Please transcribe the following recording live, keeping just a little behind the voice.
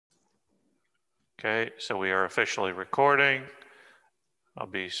Okay, so we are officially recording. I'll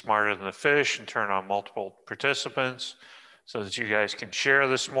be smarter than the fish and turn on multiple participants so that you guys can share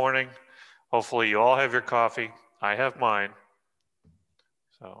this morning. Hopefully you all have your coffee. I have mine.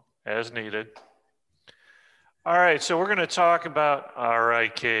 So as needed. All right, so we're going to talk about, all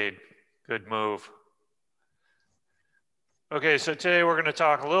right, Cade, good move. Okay, so today we're going to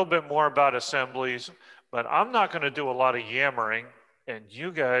talk a little bit more about assemblies, but I'm not going to do a lot of yammering, and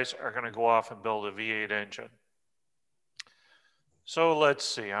you guys are going to go off and build a V8 engine. So let's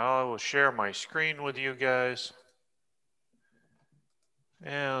see, I will share my screen with you guys.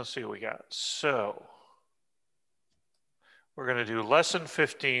 And let's see what we got. So we're going to do lesson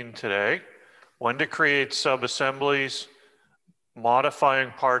 15 today, when to create subassemblies, modifying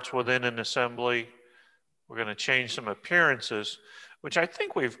parts within an assembly. We're going to change some appearances, which I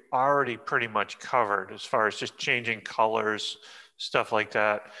think we've already pretty much covered as far as just changing colors, stuff like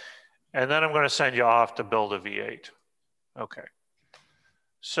that. And then I'm going to send you off to build a V8. Okay.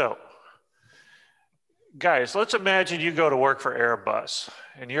 So, guys, let's imagine you go to work for Airbus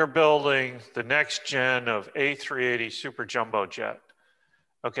and you're building the next gen of A380 Super Jumbo Jet.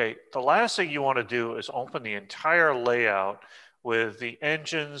 Okay, the last thing you want to do is open the entire layout with the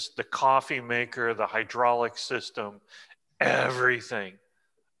engines, the coffee maker, the hydraulic system, everything.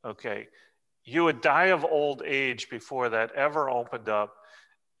 Okay, you would die of old age before that ever opened up,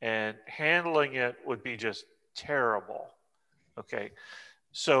 and handling it would be just terrible. Okay,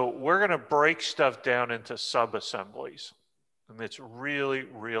 so we're going to break stuff down into sub-assemblies, and it's really,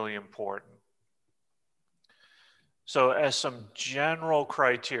 really important. So as some general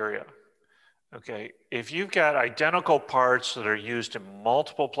criteria, okay, if you've got identical parts that are used in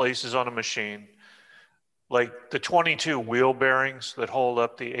multiple places on a machine, like the 22 wheel bearings that hold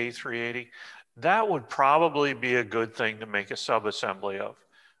up the A380, that would probably be a good thing to make a sub-assembly of.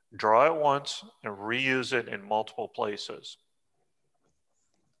 Draw it once and reuse it in multiple places.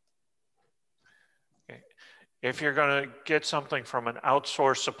 Okay. If you're going to get something from an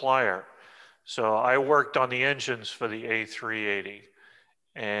outsourced supplier, so I worked on the engines for the A380,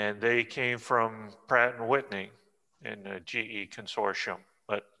 and they came from Pratt & Whitney in a GE consortium,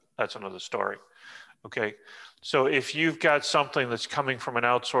 but that's another story. Okay, so if you've got something that's coming from an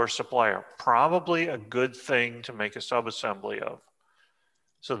outsourced supplier, probably a good thing to make a subassembly of,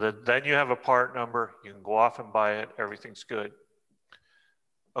 so that then you have a part number, you can go off and buy it, everything's good.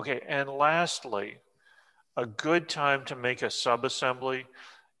 Okay, and lastly, a good time to make a subassembly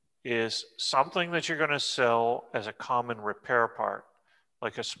is something that you're going to sell as a common repair part,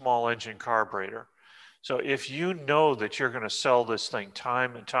 like a small engine carburetor. So if you know that you're going to sell this thing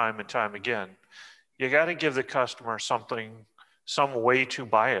time and time and time again, you got to give the customer something, some way to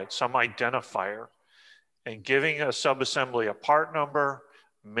buy it, some identifier. And giving a subassembly a part number,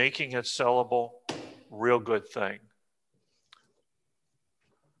 making it sellable, real good thing.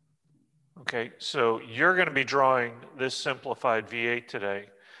 Okay, so you're going to be drawing this simplified V8 today.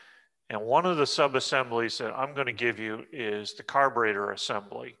 And one of the sub-assemblies that I'm going to give you is the carburetor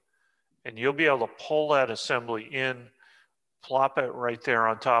assembly. And you'll be able to pull that assembly in, plop it right there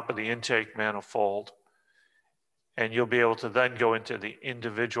on top of the intake manifold, and you'll be able to then go into the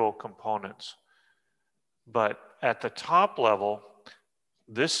individual components. But at the top level,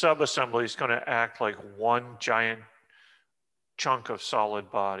 this sub-assembly is going to act like one giant chunk of solid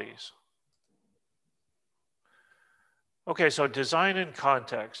bodies. Okay, so design in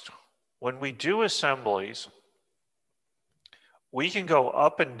context. When we do assemblies, we can go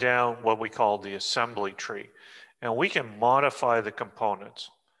up and down what we call the assembly tree, and we can modify the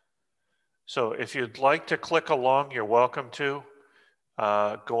components. So if you'd like to click along, you're welcome to.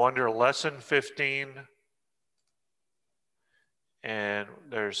 Go under lesson 15, and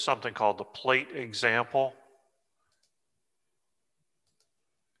there's something called the plate example.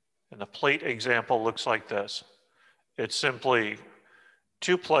 And the plate example looks like this. It's simply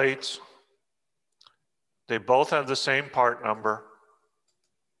two plates. They both have the same part number,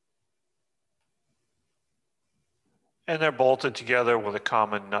 and they're bolted together with a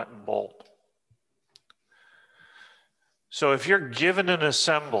common nut and bolt. So if you're given an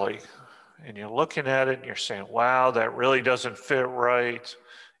assembly and you're looking at it and you're saying, wow, that really doesn't fit right,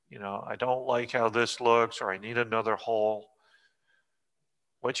 you know, I don't like how this looks, or I need another hole,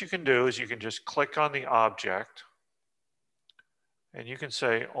 what you can do is you can just click on the object and you can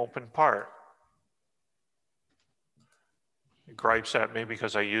say open part. It gripes at me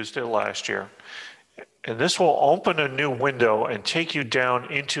because I used it last year. And this will open a new window and take you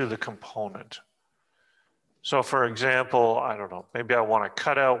down into the component. So for example, I don't know, maybe I want a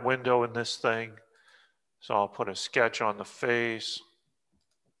cutout window in this thing. So I'll put a sketch on the face.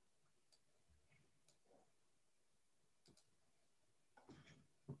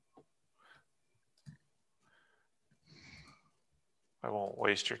 I won't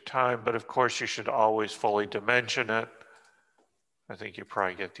waste your time, but of course you should always fully dimension it. I think you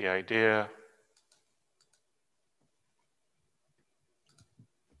probably get the idea.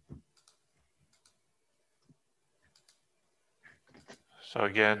 So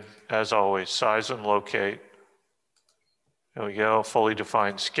again, as always, size and locate. There we go, fully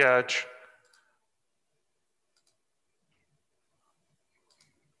defined sketch.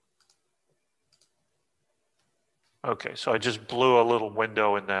 Okay, so I just blew a little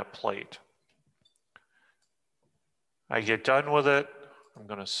window in that plate. I get done with it. I'm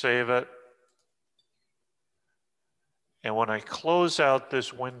going to save it. And when I close out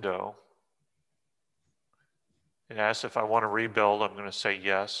this window, it asks if I want to rebuild. I'm going to say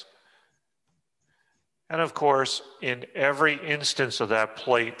yes. And of course, in every instance of that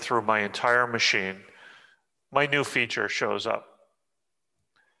plate through my entire machine, my new feature shows up.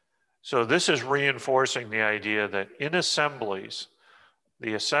 So this is reinforcing the idea that in assemblies,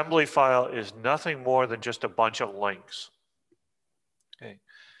 the assembly file is nothing more than just a bunch of links. Okay.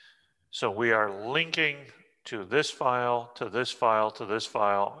 So we are linking to this file, to this file, to this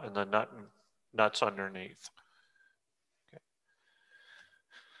file, and the nuts underneath.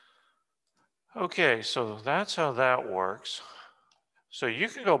 Okay, so that's how that works. So you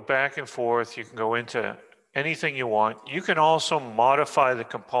can go back and forth. You can go into anything you want. You can also modify the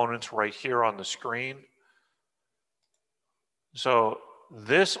components right here on the screen. So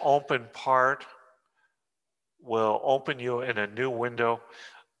this open part will open you in a new window.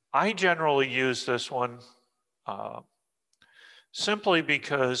 I generally use this one simply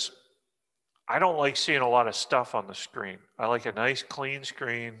because I don't like seeing a lot of stuff on the screen. I like a nice clean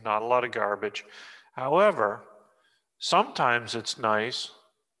screen, not a lot of garbage. However, sometimes it's nice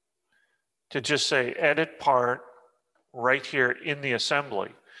to just say edit part right here in the assembly.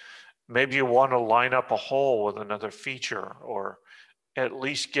 Maybe you want to line up a hole with another feature or at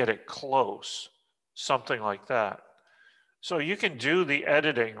least get it close, something like that. So you can do the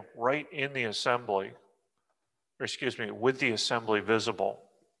editing right in the assembly, or excuse me, with the assembly visible.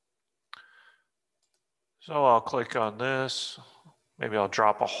 So I'll click on this. Maybe I'll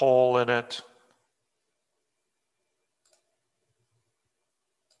drop a hole in it.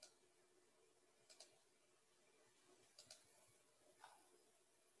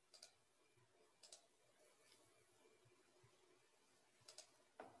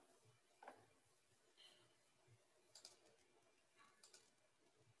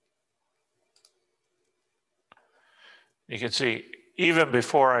 You can see, even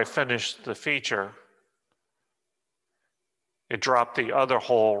before I finished the feature, it dropped the other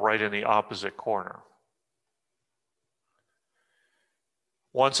hole right in the opposite corner.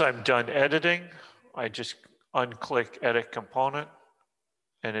 Once I'm done editing, I just unclick Edit Component,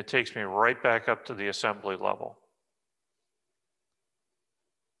 and it takes me right back up to the assembly level.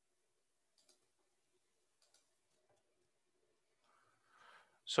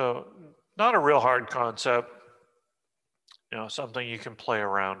 So, not a real hard concept, something you can play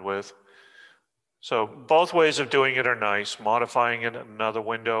around with. So both ways of doing it are nice. Modifying it in another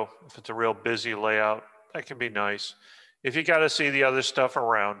window, if it's a real busy layout, that can be nice. If you got to see the other stuff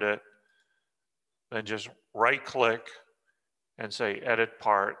around it, then just right click and say edit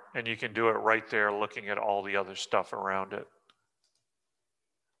part, and you can do it right there looking at all the other stuff around it.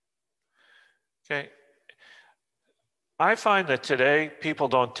 Okay. I find that today people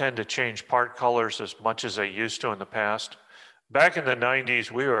don't tend to change part colors as much as they used to in the past. Back in the 90s,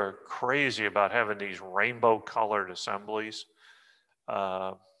 we were crazy about having these rainbow colored assemblies.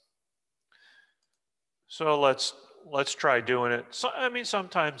 So let's try doing it. So, I mean,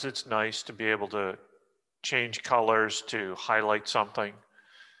 sometimes it's nice to be able to change colors to highlight something.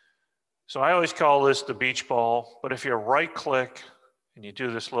 So I always call this the beach ball, but if you right click and you do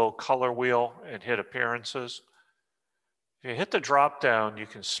this little color wheel and hit appearances, if you hit the drop down, you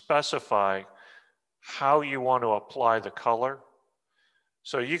can specify how you want to apply the color.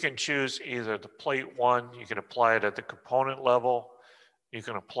 So you can choose either the plate one, you can apply it at the component level, you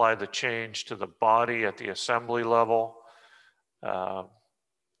can apply the change to the body at the assembly level. You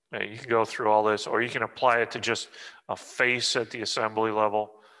can go through all this, or you can apply it to just a face at the assembly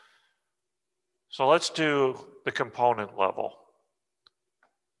level. So let's do the component level.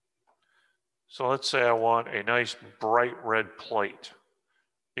 So let's say I want a nice bright red plate.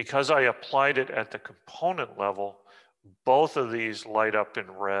 Because I applied it at the component level, both of these light up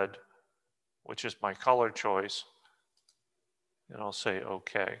in red, which is my color choice. And I'll say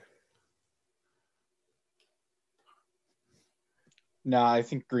OK. No, I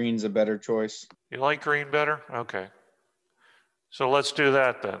think green's a better choice. You like green better? Okay. So let's do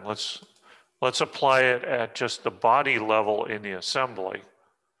that then. Let's let's apply it at just the body level in the assembly.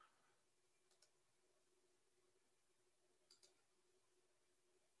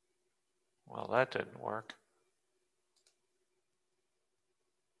 Well, that didn't work.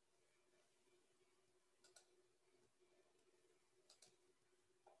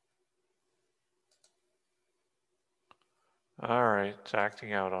 All right, it's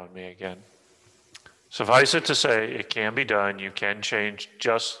acting out on me again. Suffice it to say, it can be done. You can change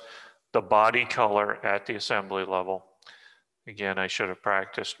just the body color at the assembly level. Again, I should have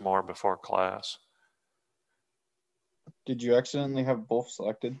practiced more before class. Did you accidentally have both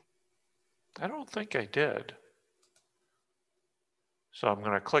selected? I don't think I did. So I'm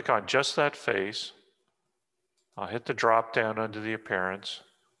going to click on just that face. I'll hit the drop down under the appearance.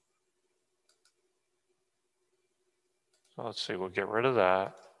 So let's see, we'll get rid of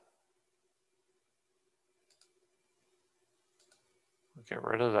that. We'll get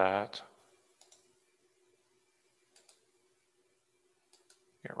rid of that.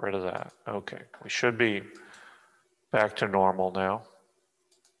 Get rid of that. Okay, we should be back to normal now.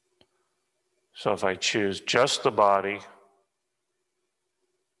 So if I choose just the body,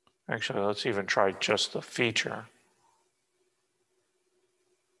 actually, let's even try just the feature.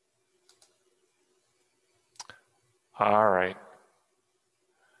 All right.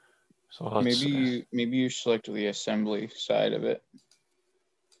 So let's maybe you select the assembly side of it.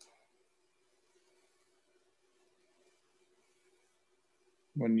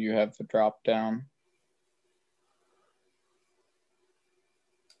 When you have the drop down.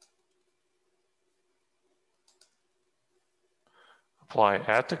 apply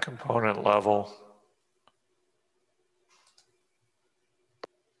at the component level.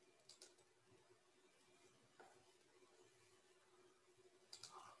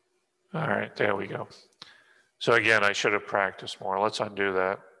 All right, there we go. So again, I should have practiced more. Let's undo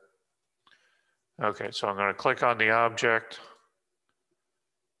that. Okay, so I'm going to click on the object.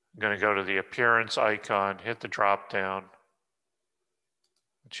 I'm going to go to the appearance icon, hit the drop down,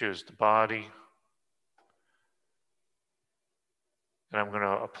 choose the body. And I'm going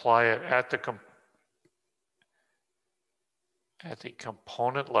to apply it at the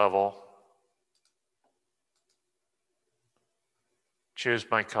component level. Choose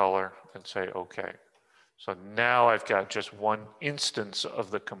my color and say OK. So now I've got just one instance of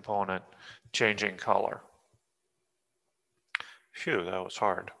the component changing color. Phew, that was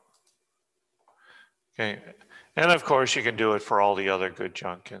hard. Okay, and of course you can do it for all the other good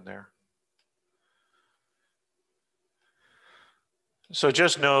junk in there. So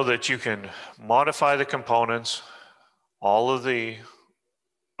just know that you can modify the components. All of the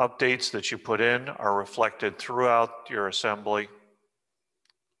updates that you put in are reflected throughout your assembly.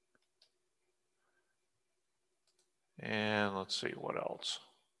 And let's see what else.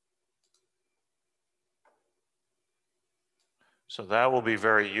 So that will be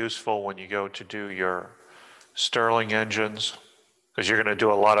very useful when you go to do your Stirling engines, because you're going to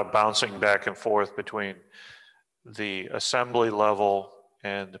do a lot of bouncing back and forth between the assembly level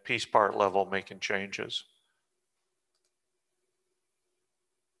and the piece part level making changes.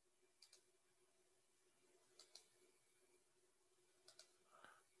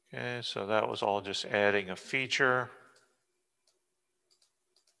 Okay, so that was all just adding a feature.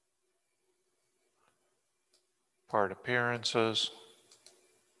 Part appearances.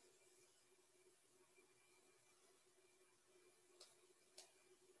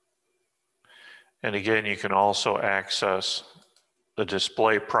 And again, you can also access the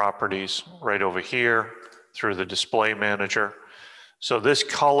display properties right over here through the display manager. So this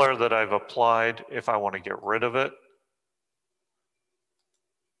color that I've applied, if I want to get rid of it,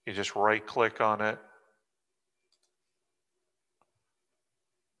 you just right click on it.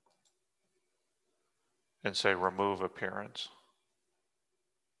 And say remove appearance.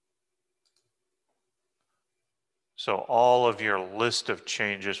 So all of your list of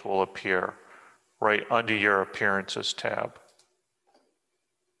changes will appear right under your appearances tab.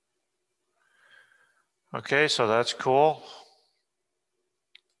 Okay, so that's cool.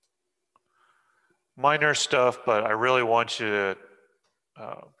 Minor stuff, but I really want you to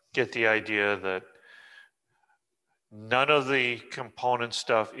get the idea that none of the component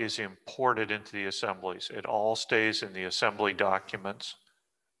stuff is imported into the assemblies. It all stays in the assembly documents,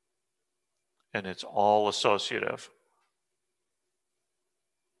 and it's all associative.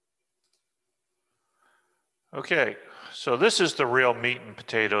 Okay, so this is the real meat and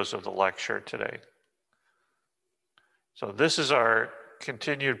potatoes of the lecture today. So this is our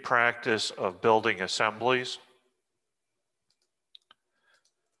continued practice of building assemblies.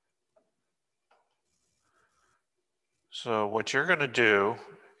 So what you're going to do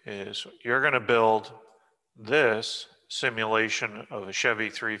is you're going to build this simulation of a Chevy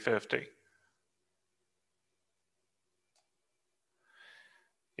 350.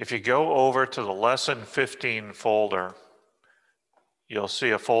 If you go over to the Lesson 15 folder, you'll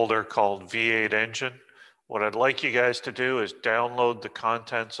see a folder called V8 Engine. What I'd like you guys to do is download the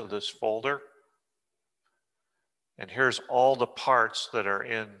contents of this folder. And here's all the parts that are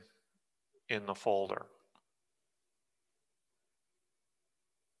in the folder.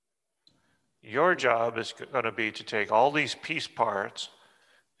 Your job is going to be to take all these piece parts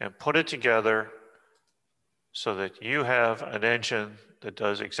and put it together so that you have an engine that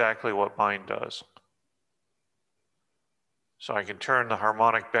does exactly what mine does. So I can turn the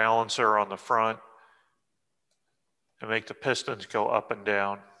harmonic balancer on the front and make the pistons go up and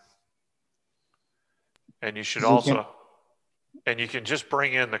down. And you should also, and you can just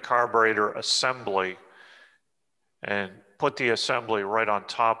bring in the carburetor assembly and put the assembly right on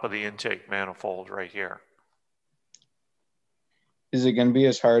top of the intake manifold right here. Is it going to be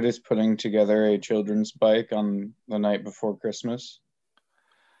as hard as putting together a children's bike on the night before Christmas?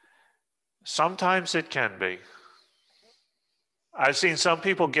 Sometimes it can be. I've seen some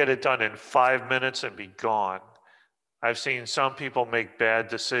people get it done in 5 minutes and be gone. I've seen some people make bad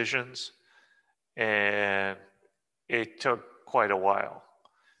decisions and it took quite a while.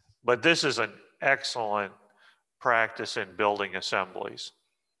 But this is an excellent practice in building assemblies.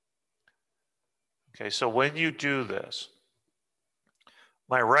 Okay, so when you do this,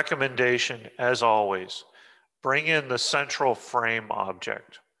 my recommendation, as always, bring in the central frame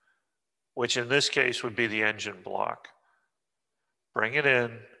object, which in this case would be the engine block. Bring it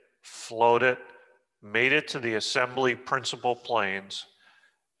in, float it, mate it to the assembly principal planes,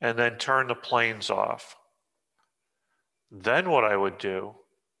 and then turn the planes off. Then what I would do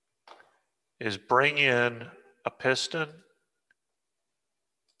is bring in a piston,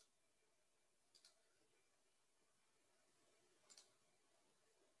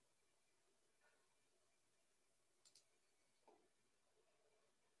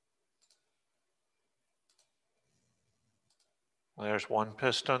 there's one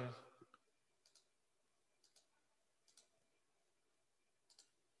piston.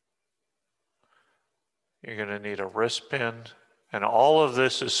 You're going to need a wrist pin, and all of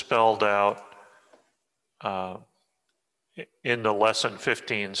this is spelled out in the Lesson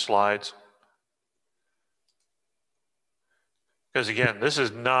 15 slides. Because again, this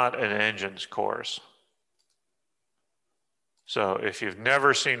is not an engines course. So if you've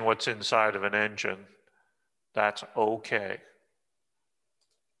never seen what's inside of an engine, that's okay.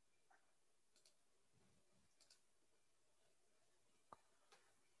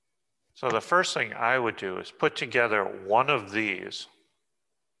 So the first thing I would do is put together one of these.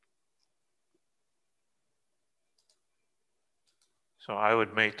 So I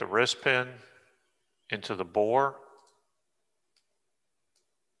would make the wrist pin into the bore.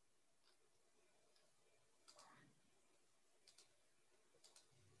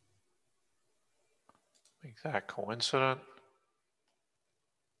 Make that coincident.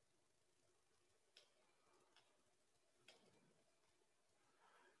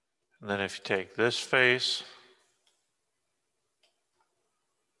 And then if you take this face,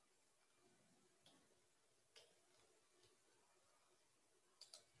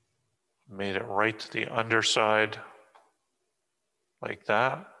 made it right to the underside like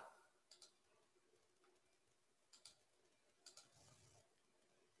that.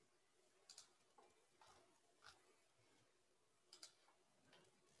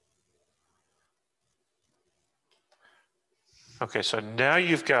 Okay, so now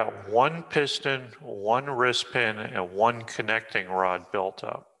you've got one piston, one wrist pin, and one connecting rod built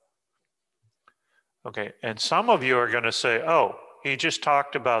up. Okay, and some of you are going to say, oh, he just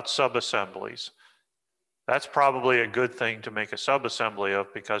talked about subassemblies. That's probably a good thing to make a subassembly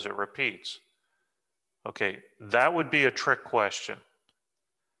of because it repeats. Okay, that would be a trick question.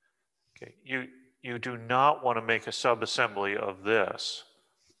 Okay, you do not want to make a subassembly of this.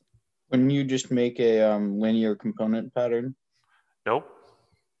 Wouldn't you just make a linear component pattern? Nope.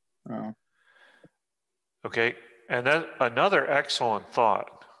 Oh. Okay, and then another excellent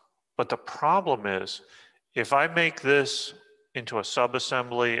thought. But the problem is, if I make this into a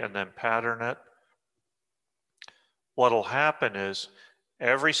subassembly and then pattern it, what'll happen is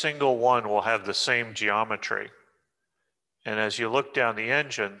every single one will have the same geometry. And as you look down the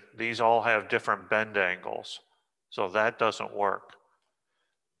engine, these all have different bend angles. So that doesn't work.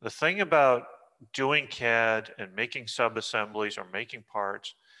 The thing about doing CAD and making subassemblies or making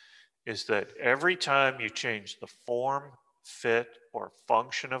parts is that every time you change the form, fit, or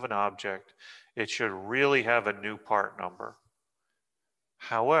function of an object, it should really have a new part number.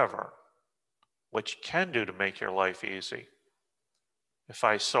 However, what you can do to make your life easy, if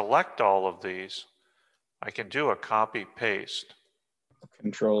I select all of these, I can do a copy paste.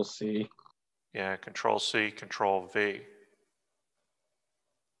 Control C. Yeah, Control C, Control V.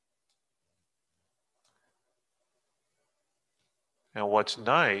 And what's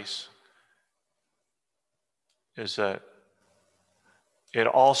nice is that it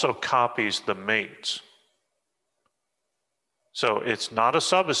also copies the mates. So it's not a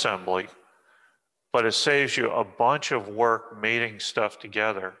subassembly, but it saves you a bunch of work mating stuff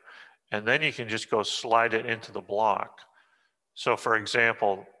together. And then you can just go slide it into the block. So for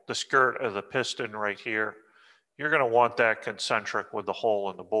example, the skirt of the piston right here, you're going to want that concentric with the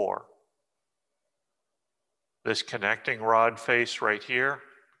hole in the bore. This connecting rod face right here,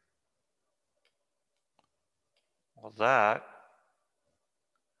 well, that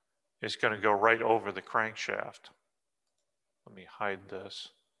is going to go right over the crankshaft. Let me hide this.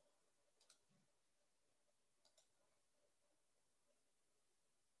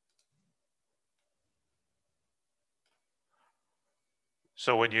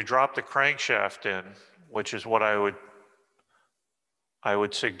 So when you drop the crankshaft in, which is what I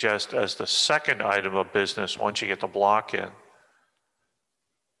would suggest as the second item of business once you get the block in.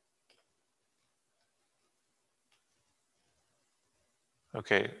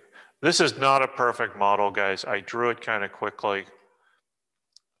 Okay, this is not a perfect model, guys. I drew it kind of quickly.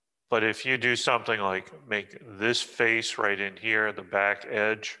 But if you do something like make this face right in here, the back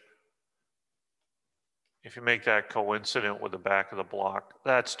edge, if you make that coincident with the back of the block,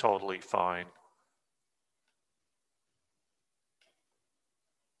 that's totally fine.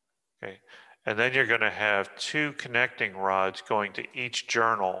 Okay, and then you're going to have two connecting rods going to each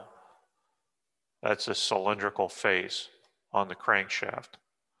journal. That's a cylindrical face on the crankshaft.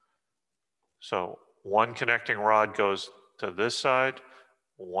 So one connecting rod goes to this side,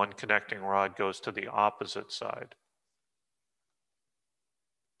 one connecting rod goes to the opposite side.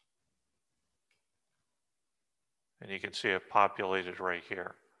 And you can see it populated right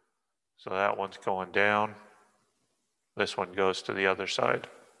here. So that one's going down. This one goes to the other side.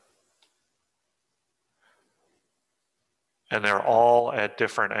 And they're all at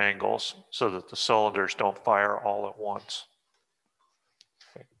different angles so that the cylinders don't fire all at once.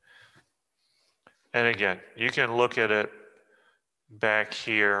 Okay. And again, you can look at it back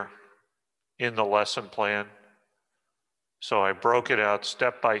here in the lesson plan. So I broke it out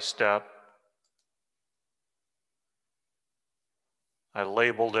step by step. I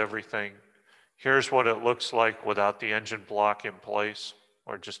labeled everything. Here's what it looks like without the engine block in place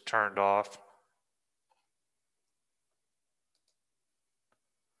or just turned off.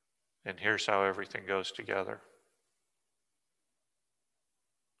 And here's how everything goes together.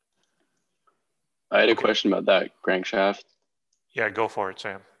 I had a question about that crankshaft. Yeah, go for it,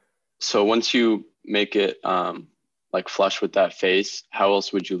 Sam. So once you make it like flush with that face, how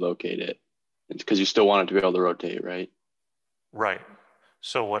else would you locate it? Because you still want it to be able to rotate, right? Right.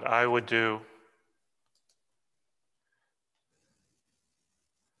 So what I would do,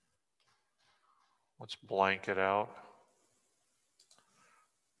 let's blank it out.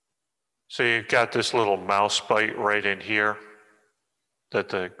 So you've got this little mouse bite right in here that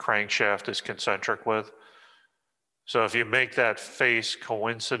the crankshaft is concentric with. So if you make that face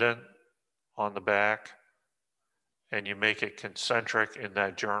coincident on the back and you make it concentric in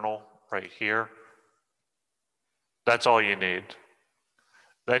that journal right here, that's all you need.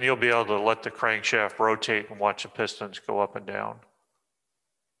 Then you'll be able to let the crankshaft rotate and watch the pistons go up and down.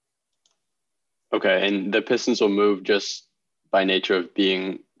 Okay, and the pistons will move just by nature of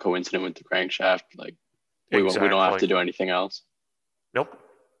being coincident with the crankshaft. Like we don't have to do anything else. Nope.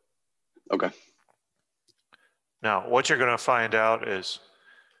 Okay. Now, what you're going to find out is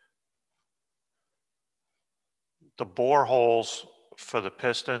the bore holes for the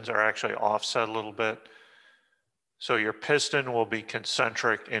pistons are actually offset a little bit. So your piston will be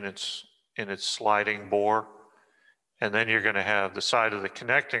concentric in its sliding bore. And then you're going to have the side of the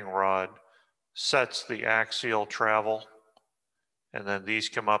connecting rod sets the axial travel. And then these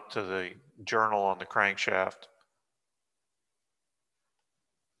come up to the journal on the crankshaft.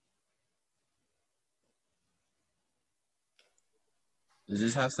 Does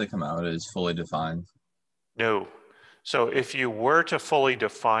this have to come out as fully defined? No. So if you were to fully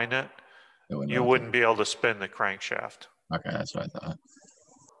define it, you wouldn't be able to spin the crankshaft. Okay, that's what I thought.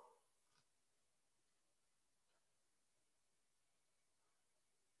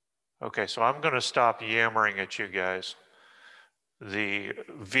 Okay, so I'm going to stop yammering at you guys. The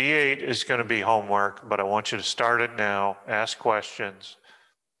V8 is going to be homework, but I want you to start it now, ask questions.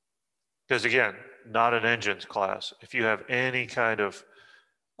 Because again, not an engines class. If you have any kind of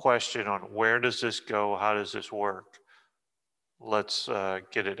question on where does this go, how does this work, let's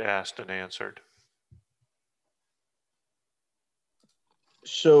get it asked and answered.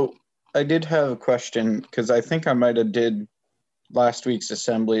 So I did have a question because I think I might have did last week's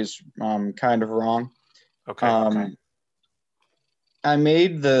assemblies kind of wrong. Okay. I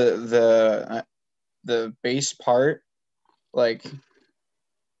made the base part, like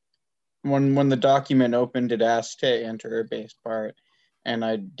when the document opened, it asked to enter a base part, and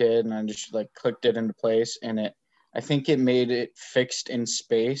I did, and I just like clicked it into place, and I think it made it fixed in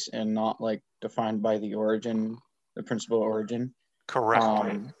space and not like defined by the origin, the principal origin.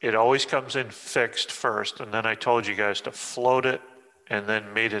 Correct. It always comes in fixed first, and then I told you guys to float it and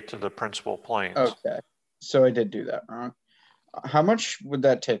then made it to the principal planes. Okay, so I did do that wrong. How much would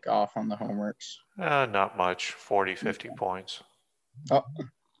that take off on the homeworks? Not much, 40, 50 points. Oh.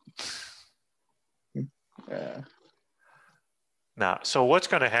 Yeah. Now, so what's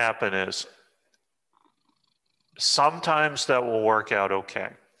going to happen is sometimes that will work out okay.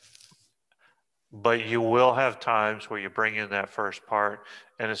 But you will have times where you bring in that first part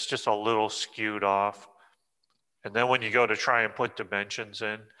and it's just a little skewed off. And then when you go to try and put dimensions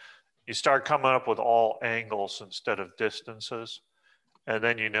in, you start coming up with all angles instead of distances. And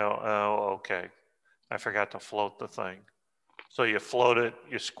then you know, oh, okay, I forgot to float the thing. So you float it,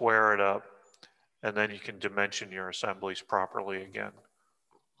 you square it up, and then you can dimension your assemblies properly again.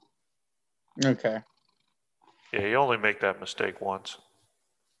 Okay. Yeah, you only make that mistake once.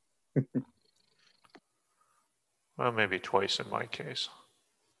 Well, maybe twice in my case.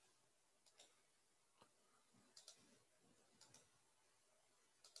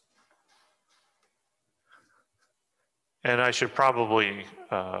 And I should probably,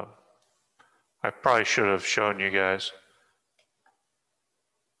 I probably should have shown you guys.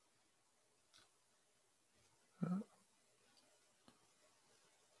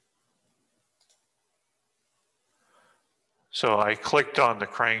 So I clicked on the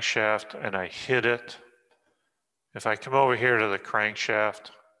crankshaft and I hit it. If I come over here to the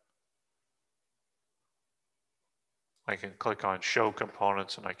crankshaft, I can click on show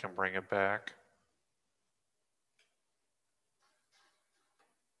components and I can bring it back.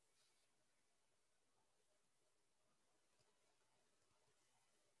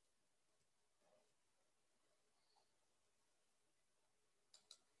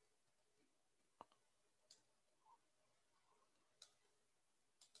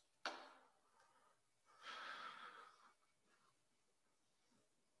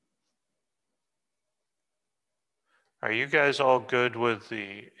 Are you guys all good with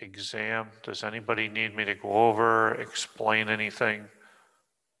the exam? Does anybody need me to go over, explain anything?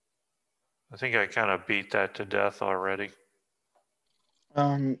 I think I kind of beat that to death already.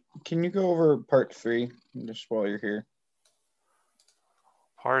 Can you go over part 3 just while you're here?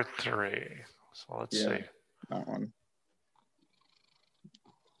 Part 3. So let's see. That one.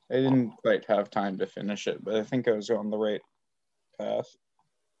 I didn't quite have time to finish it, but I think I was on the right path.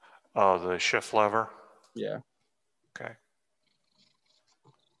 Oh, the shift lever? Yeah. Okay.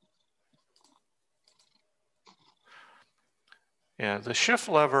 Yeah, the shift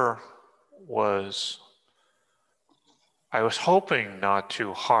lever was, I was hoping not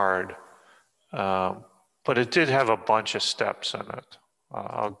too hard, but it did have a bunch of steps in it.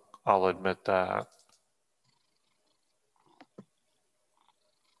 I'll admit that.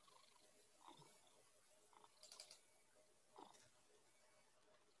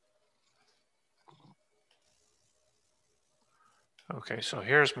 Okay, so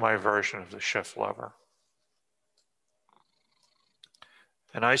here's my version of the shift lever.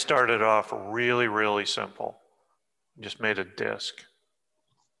 And I started off really, really simple. Just made a disc.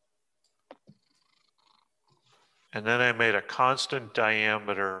 And then I made a constant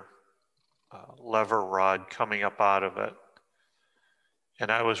diameter lever rod coming up out of it. And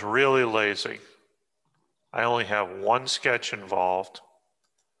I was really lazy. I only have one sketch involved.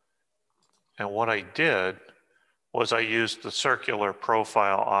 And what I did was I used the circular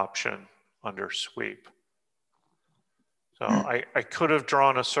profile option under sweep. So I could have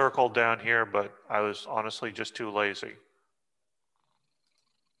drawn a circle down here, but I was honestly just too lazy.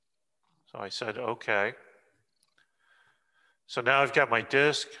 So I said, okay. So now I've got my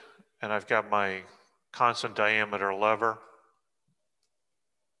disc and I've got my constant diameter lever.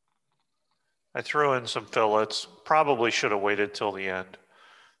 I threw in some fillets, probably should have waited till the end.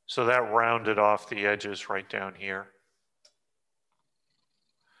 So that rounded off the edges right down here.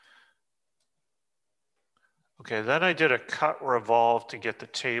 Okay, then I did a cut revolve to get the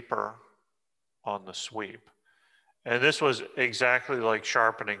taper on the sweep. And this was exactly like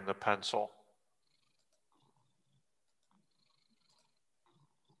sharpening the pencil.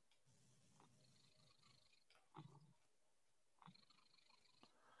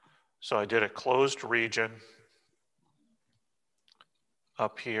 So I did a closed region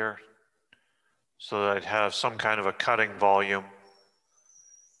up here so that I'd have some kind of a cutting volume.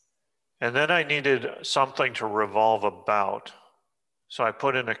 And then I needed something to revolve about. So I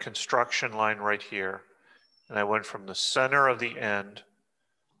put in a construction line right here, and I went from the center of the end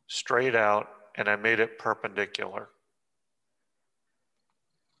straight out, and I made it perpendicular.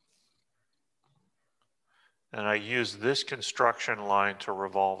 And I used this construction line to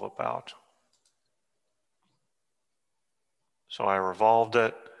revolve about. So I revolved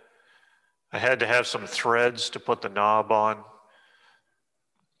it. I had to have some threads to put the knob on.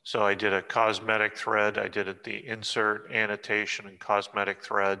 So I did a cosmetic thread. I did the insert, annotation, and cosmetic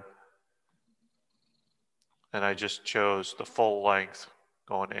thread. And I just chose the full length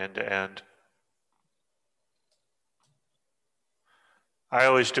going end to end. I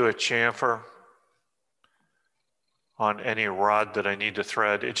always do a chamfer on any rod that I need to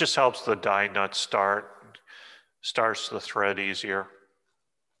thread. It just helps the die nut starts the thread easier.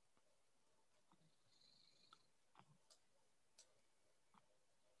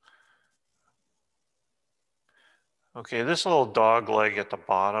 Okay, this little dog leg at the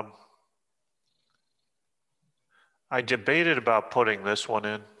bottom, I debated about putting this one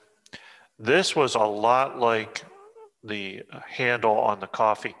in. This was a lot like the handle on the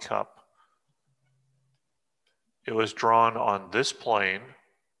coffee cup. It was drawn on this plane.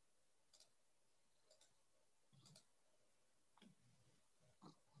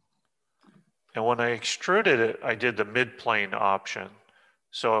 And when I extruded it, I did the mid-plane option.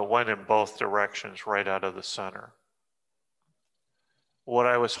 So it went in both directions right out of the center. What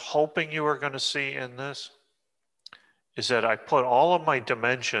I was hoping you were going to see in this is that I put all of my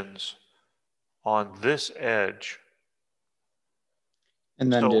dimensions on this edge.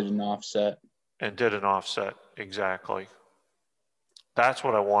 And then did an offset. And did an offset, exactly. That's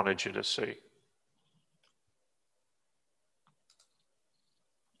what I wanted you to see.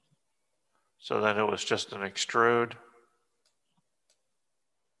 So then it was just an extrude.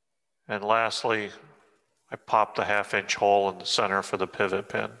 And lastly, I popped the 1/2-inch hole in the center for the pivot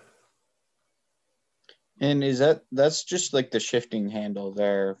pin. And that's just like the shifting handle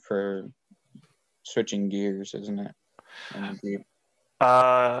there for switching gears, isn't it?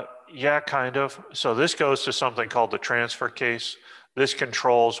 Yeah, kind of. So this goes to something called the transfer case. This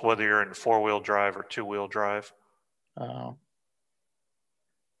controls whether you're in 4-wheel drive or 2-wheel drive. Oh.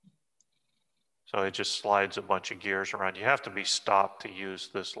 So it just slides a bunch of gears around. You have to be stopped to use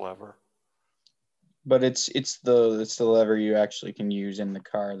this lever. But it's the lever you actually can use in the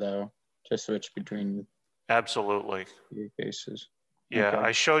car though to switch between. Absolutely. Gear cases. Yeah, okay.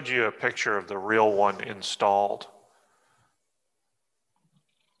 I showed you a picture of the real one installed.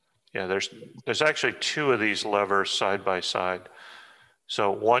 Yeah, there's actually 2 of these levers side by side.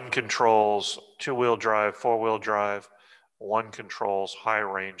 So one controls 2-wheel drive, 4-wheel drive. One controls high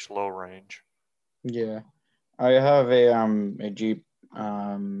range, low range. Yeah, I have a Jeep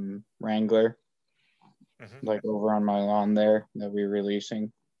Wrangler, like over on my lawn there that we're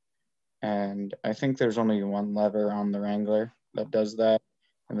releasing, and I think there's only one lever on the Wrangler that does that,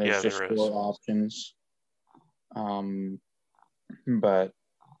 and there's just 4 options. But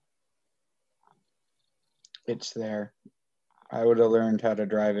it's there. I would have learned how to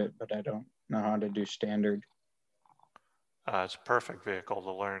drive it, but I don't know how to do standard. It's a perfect vehicle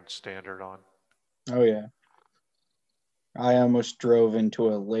to learn standard on. Oh, yeah. I almost drove into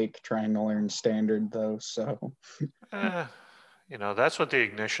a lake trying to learn standard, though, so. You know, that's what the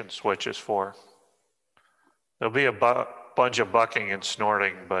ignition switch is for. There'll be a bunch of bucking and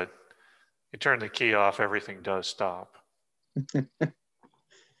snorting, but you turn the key off, everything does stop.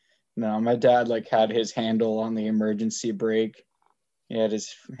 No, my dad like had his handle on the emergency brake. He had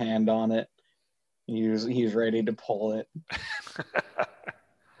his hand on it. He was ready to pull it.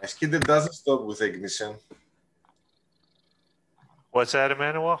 A skid that doesn't stop with ignition. What's that,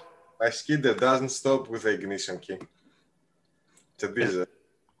 Emmanuel? A skid that doesn't stop with the ignition key. It's a diesel.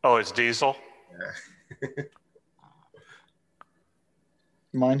 Oh, it's diesel? Yeah.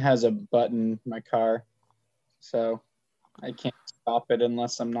 Mine has a button, my car, so I can't stop it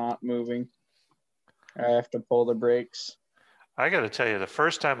unless I'm not moving. I have to pull the brakes. I got to tell you, the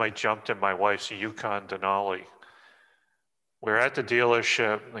first time I jumped in my wife's Yukon Denali, we're at the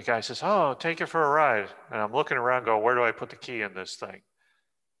dealership, and the guy says, "Oh, take it for a ride." And I'm looking around, go, "Where do I put the key in this thing?"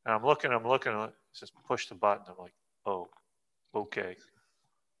 And I'm looking, he says, "Push the button." I'm like, "Oh, okay."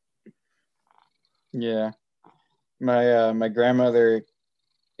 Yeah. My grandmother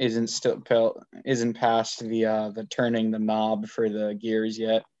isn't past the turning the knob for the gears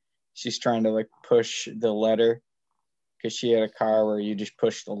yet. She's trying to like push the letter because she had a car where you just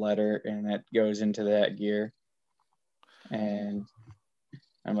push the letter and it goes into that gear. And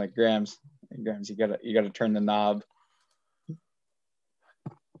I'm like, Grams, you gotta turn the knob.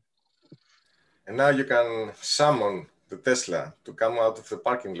 And now you can summon the Tesla to come out of the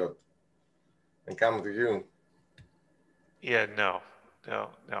parking lot and come to you. Yeah, no.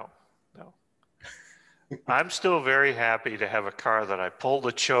 I'm still very happy to have a car that I pull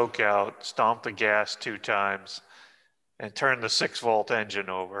the choke out, stomp the gas 2 times, and turn the 6-volt engine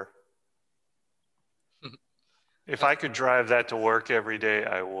over. If I could drive that to work every day,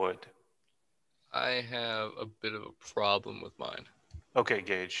 I would. I have a bit of a problem with mine. Okay,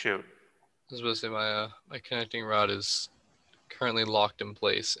 Gage, shoot. I was about to say my connecting rod is currently locked in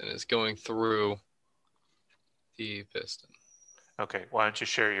place and is going through the piston. Okay, why don't you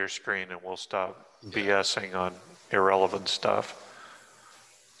share your screen and we'll stop BSing on irrelevant stuff.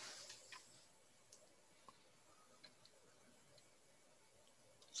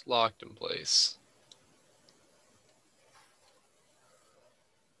 It's locked in place.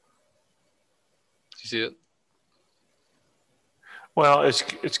 Do you see it? Well,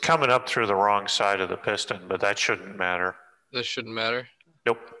 it's coming up through the wrong side of the piston, but that shouldn't matter. This shouldn't matter.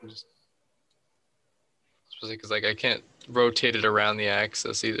 Nope. Especially because like I can't rotate it around the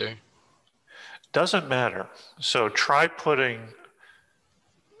axis either. Doesn't matter. So try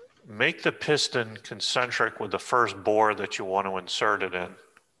make the piston concentric with the first bore that you want to insert it in.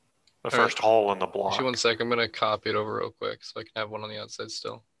 The first hole in the block. Actually, 1 second. I'm going to copy it over real quick so I can have one on the outside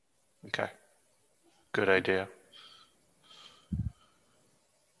still. Okay. Good idea.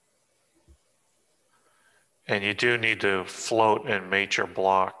 And you do need to float and mate your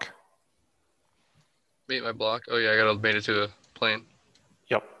block. Mate my block? Oh yeah, I got to mate it to the plane.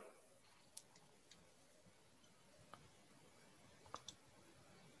 Yep.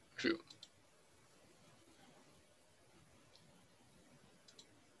 Shoot.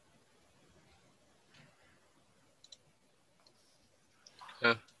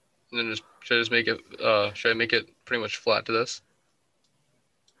 Yeah. And then should I just make it should I make it pretty much flat to this?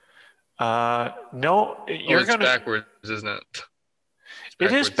 No, you're it's backwards, isn't it?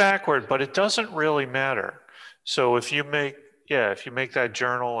 It is backward, but it doesn't really matter. So if you make that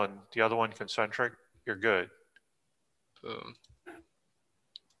journal and the other one concentric, you're good. Boom.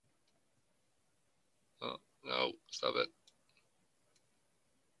 Oh, no, stop it.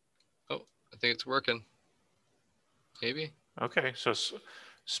 Oh, I think it's working. Maybe. Okay, so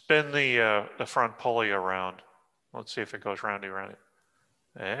spin the front pulley around. Let's see if it goes roundy roundy.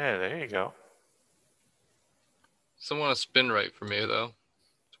 Yeah, there you go. Doesn't want to spin right for me though.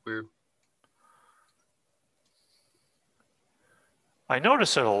 It's weird. I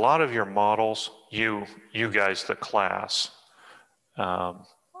notice that a lot of your models, you guys, the class,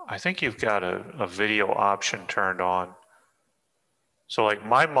 I think you've got a video option turned on. So like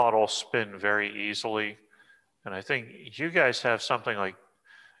my models spin very easily, and I think you guys have something like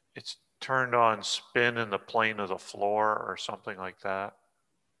it's turned on spin in the plane of the floor or something like that.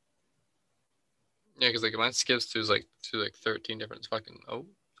 Yeah, because like mine skips to like 13 different fucking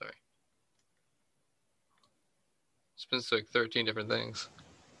sorry. Spins to like 13 different things.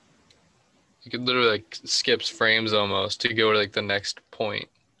 You could literally like skips frames almost to go to like the next point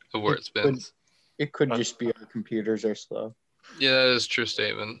of where it spins. It could just be our computers are slow. Yeah, that is a true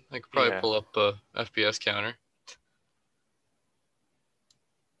statement. I could probably pull up a FPS counter.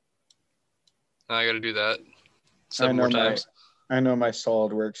 Now I got to do that 7 more times. I know my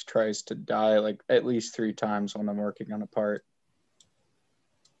SolidWorks tries to die like at least 3 times when I'm working on a part.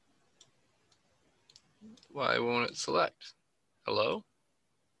 Why won't it select? Hello?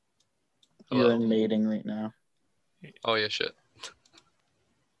 You're in mating right now. Oh yeah, shit.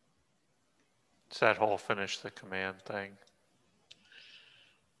 It's that whole finish the command thing.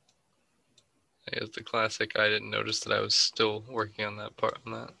 It's the classic. I didn't notice that I was still working on that part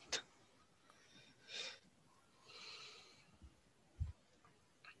on that.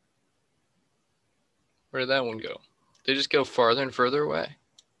 Where did that one go? They just go farther and further away.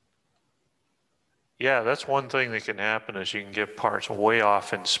 Yeah, that's one thing that can happen is you can get parts way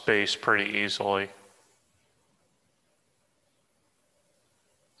off in space pretty easily.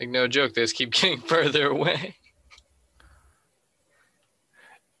 Like no joke, they just keep getting further away.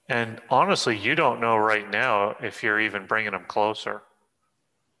 And honestly, you don't know right now if you're even bringing them closer.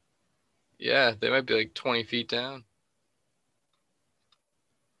 Yeah, they might be like 20 feet down.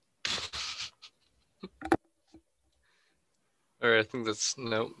 Or I think that's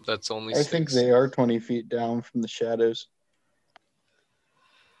only 6. I think they are 20 feet down from the shadows.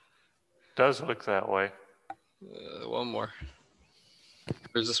 Does look that way. One more.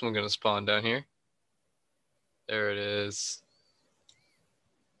 Where's this one going to spawn down here? There it is.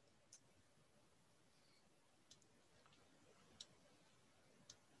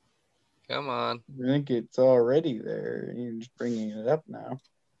 Come on. I think it's already there. You're just bringing it up now.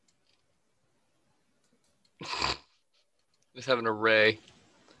 Just have an array.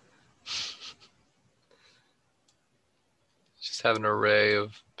 Just have an array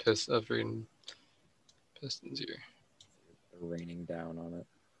of pistons here. Raining down on it.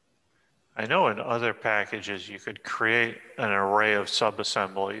 I know in other packages you could create an array of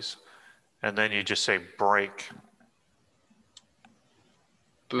subassemblies and then you just say break.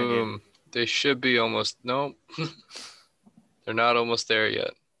 Boom. They should be almost, nope. They're not almost there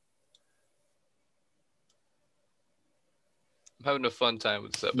yet. I'm having a fun time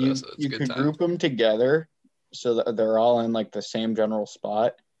with Subas. So it's You a good could time. group them together so that they're all in like the same general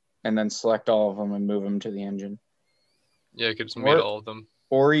spot, and then select all of them and move them to the engine. Yeah, I could just meet all of them.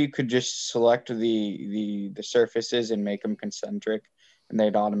 Or you could just select the surfaces and make them concentric, and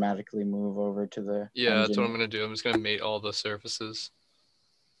they'd automatically move over to the Yeah, engine. that's what I'm going to do. I'm just going to mate all the surfaces.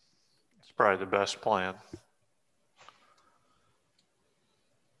 It's probably the best plan.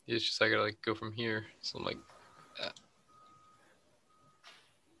 It's just I got to like go from here. So I'm like,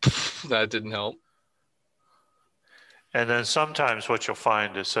 that didn't help. And then sometimes what you'll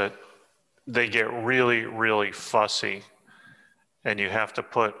find is that they get really, really fussy and you have to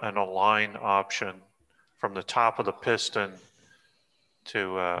put an align option from the top of the piston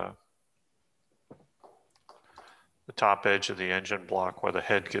to the top edge of the engine block where the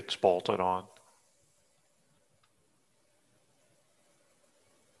head gets bolted on.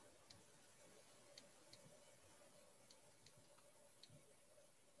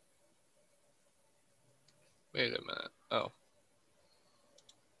 Wait a minute. Oh.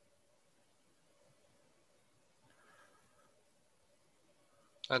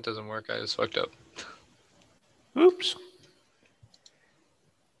 That doesn't work. I just fucked up. Oops.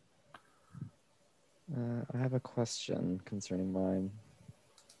 I have a question concerning mine.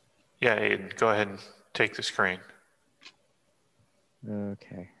 Yeah, Aiden, go ahead and take the screen.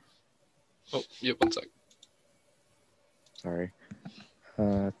 Okay. Oh, yep, 1 sec. Sorry.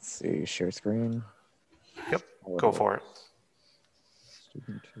 Let's see. Share screen. Yep, go for it.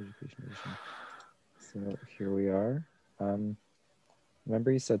 Student education edition. So here we are.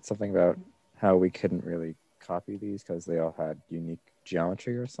 Remember you said something about how we couldn't really copy these because they all had unique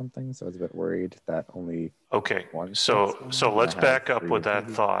geometry or something. So I was a bit worried that only Okay, one. so let's back up with that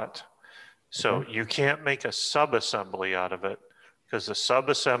maybe. thought. So Okay. you can't make a subassembly out of it because the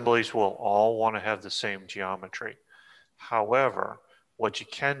subassemblies will all want to have the same geometry. However, what you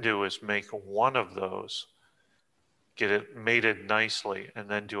can do is make one of those, get it mated nicely, and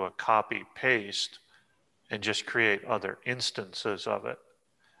then do a copy paste and just create other instances of it.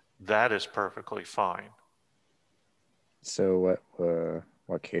 That is perfectly fine. So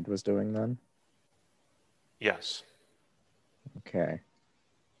what Cade was doing then? Yes. Okay.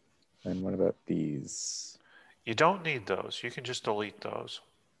 And what about these? You don't need those. You can just delete those.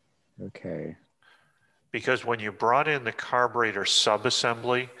 Okay. Because when you brought in the carburetor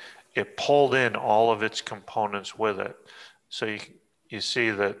subassembly, it pulled in all of its components with it. So you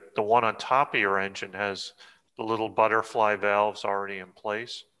see that the one on top of your engine has the little butterfly valves already in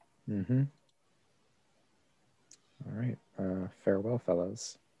place. Mm-hmm. All right. Farewell,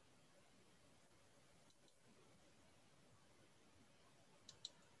 fellows.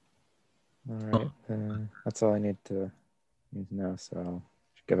 All right. That's all I need to know. So I'll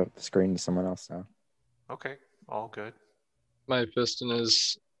give up the screen to someone else now. Okay, all good. My piston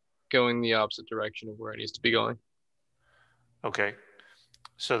is going the opposite direction of where it needs to be going. Okay,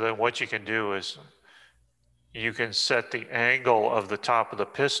 so then what you can do is you can set the angle of the top of the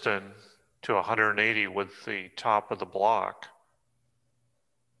piston to 180 with the top of the block.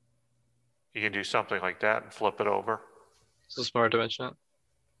 You can do something like that and flip it over. So smart dimension it.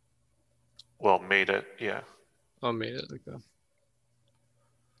 Well, made it, yeah. Oh, made it like that.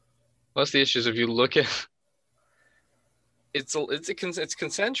 Well, that's the issue. Is if you look at it's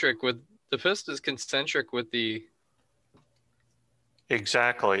concentric with the piston is concentric with the.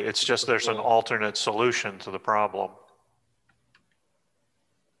 Exactly. It's just there's an alternate solution to the problem.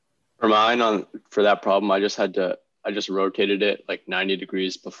 For mine for that problem, I just rotated it like 90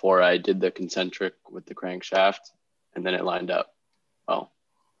 degrees before I did the concentric with the crankshaft, and then it lined up. Well.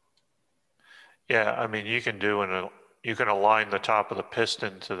 Yeah, I mean, you can align the top of the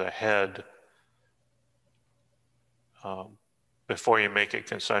piston to the head before you make it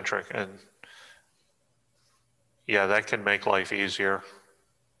concentric, and yeah, that can make life easier.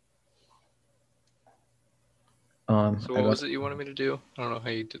 So what was it you wanted me to do? I don't know how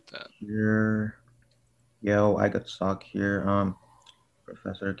you did that. Here. Yo, I got stuck here.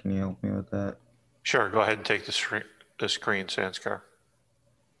 Professor, can you help me with that? Sure, go ahead and take the screen, Sanskar.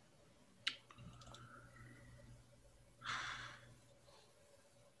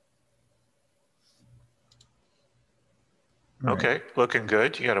 Okay, looking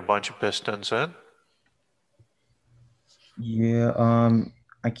good. You got a bunch of pistons in. Yeah,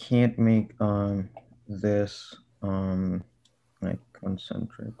 I can't make this like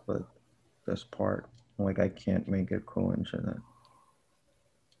concentric with this part. Like I can't make it coincident.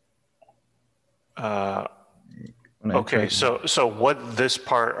 Okay, so what this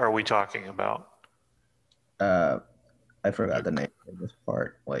part are we talking about? I forgot the name of this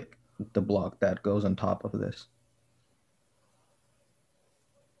part, like the block that goes on top of this.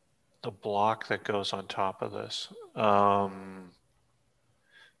 The block that goes on top of this.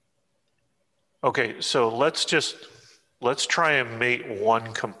 Okay, so let's try and mate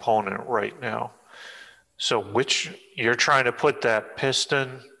one component right now. So you're trying to put that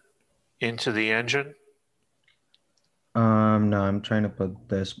piston into the engine? No, I'm trying to put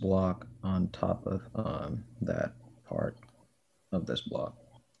this block on top of that part of this block.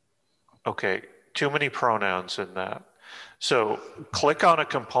 Okay, too many pronouns in that. So click on a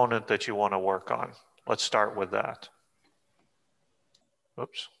component that you want to work on. Let's start with that.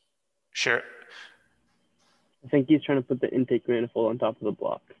 Oops. Share. I think he's trying to put the intake manifold on top of the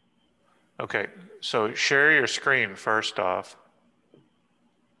block. Okay, so share your screen first off.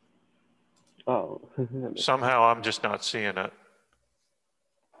 Oh. Somehow I'm just not seeing it.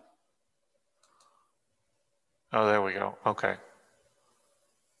 Oh, there we go. Okay.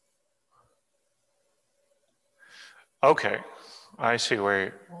 Okay, I see where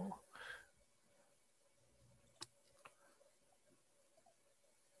you...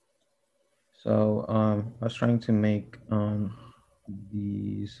 So I was trying to make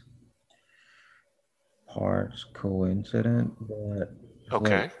these parts coincident, but it's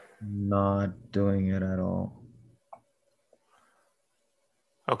Okay. like not doing it at all.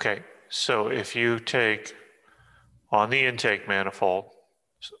 Okay, so if you take on the intake manifold,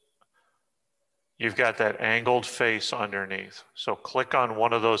 you've got that angled face underneath. So click on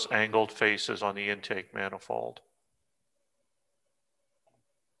one of those angled faces on the intake manifold.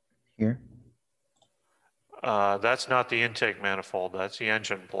 Here? That's not the intake manifold, that's the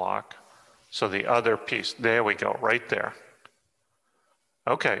engine block. So the other piece, there we go, right there.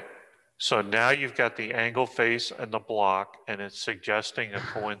 Okay, so now you've got the angle face and the block, and it's suggesting a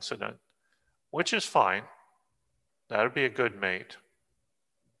coincident, which is fine. That would be a good mate.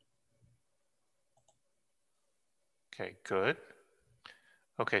 Okay, good.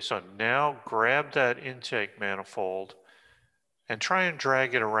 Okay, so now grab that intake manifold and try and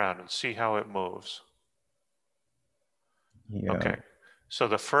drag it around and see how it moves. Yeah. Okay, so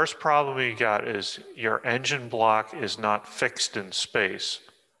the first problem you got is your engine block is not fixed in space.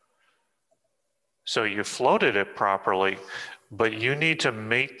 So you floated it properly, but you need to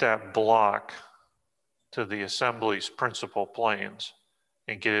mate that block to the assembly's principal planes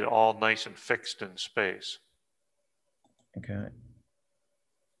and get it all nice and fixed in space. Okay.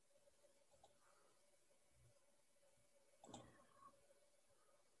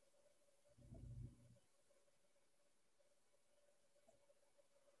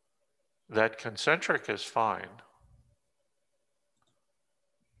 That concentric is fine.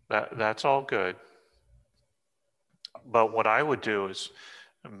 That's all good. But what I would do is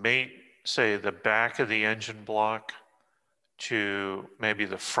mate, say, the back of the engine block to maybe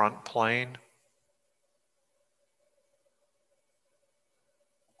the front plane.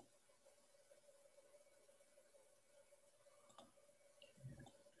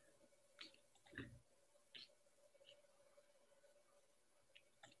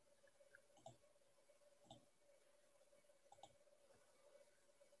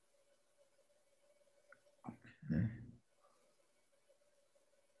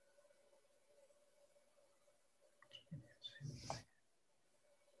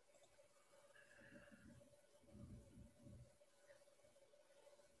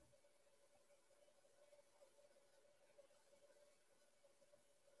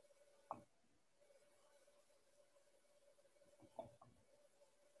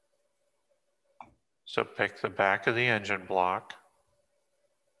 So pick the back of the engine block.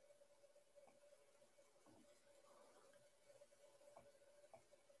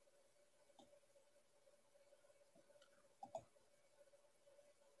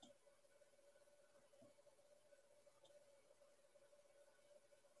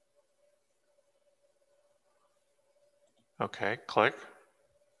 Okay, click.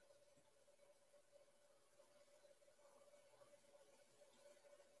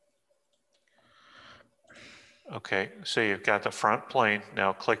 Okay, so you've got the front plane.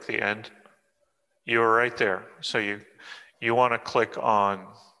 Now click the end. You were right there. So you want to click on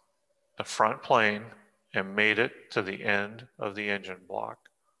the front plane and mate it to the end of the engine block.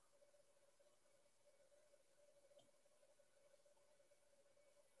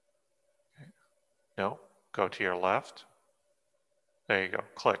 Okay. No, go to your left. There you go.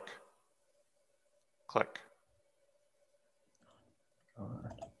 Click. Click.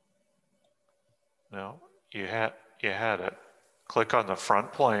 No, you had it. Click on the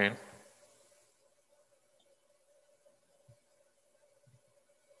front plane.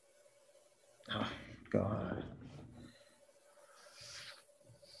 Oh, God.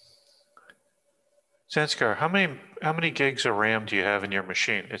 Zanskar, how many gigs of RAM do you have in your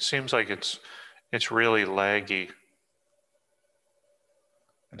machine? It seems like it's really laggy.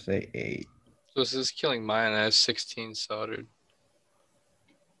 I'd say 8. So this is killing mine. I have 16 soldered.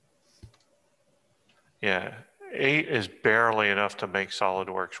 Yeah, 8 is barely enough to make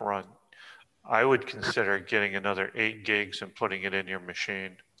SolidWorks run. I would consider getting another 8 gigs and putting it in your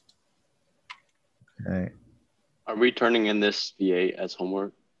machine. Okay. Are we turning in this V8 as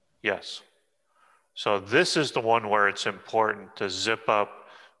homework? Yes. So this is the one where it's important to zip up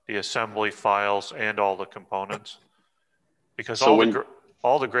the assembly files and all the components, because So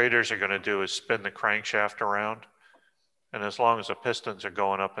all the graders are going to do is spin the crankshaft around, and as long as the pistons are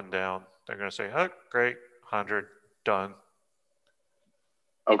going up and down, they're going to say, "Oh, great, 100 done."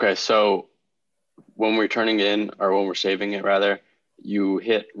 Okay, so when we're turning in, or when we're saving it rather, you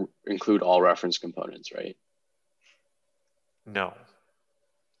hit include all reference components, right? No.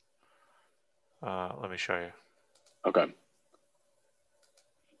 Let me show you. Okay.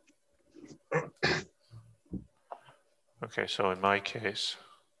 Okay, so in my case,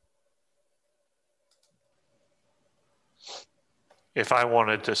 if I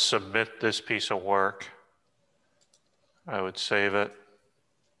wanted to submit this piece of work, I would save it,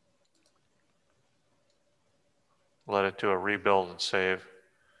 let it do a rebuild and save,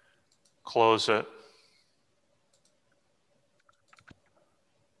 close it,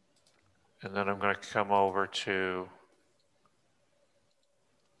 and then I'm going to come over to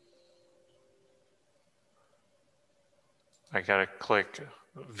I got to click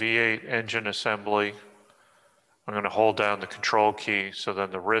V8 engine assembly. I'm going to hold down the control key, so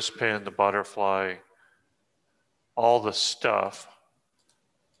then the wrist pin, the butterfly, all the stuff.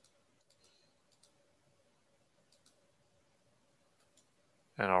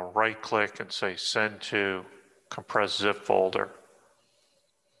 And I'll right click and say send to compressed zip folder.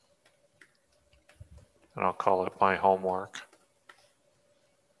 And I'll call it my homework.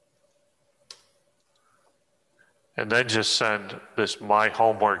 And then just send this my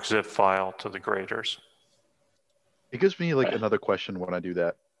homework zip file to the graders. It gives me like another question when I do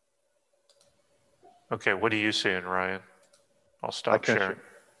that. Okay, what are you seeing, Ryan? I'll I stop can't sharing.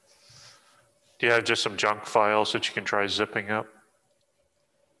 Do you have just some junk files that you can try zipping up?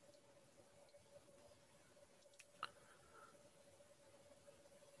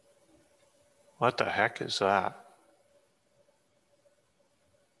 What the heck is that?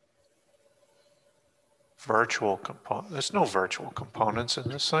 Virtual component. There's no virtual components in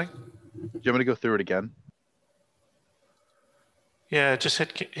this thing. Do you want me to go through it again? Yeah, just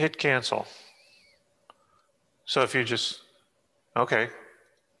hit cancel. So if you just, okay,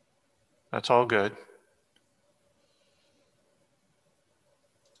 that's all good.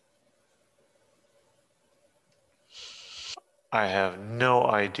 I have no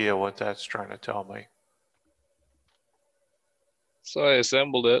idea what that's trying to tell me. So I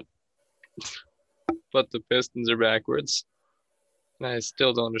assembled it, but the pistons are backwards. And I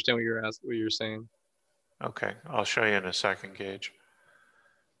still don't understand what you're saying. Okay, I'll show you in a second, Gage.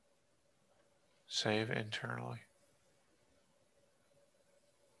 Save internally.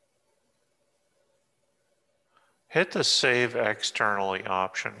 Hit the save externally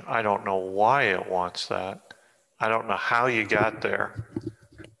option. I don't know why it wants that. I don't know how you got there.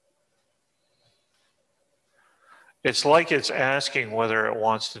 It's like it's asking whether it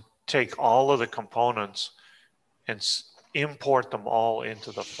wants to take all of the components and import them all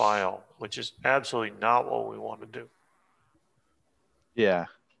into the file, which is absolutely not what we want to do. Yeah.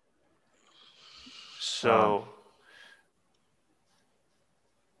 So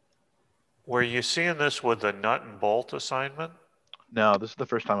were you seeing this with the nut and bolt assignment? No, this is the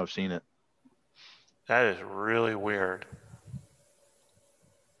first time I've seen it. That is really weird.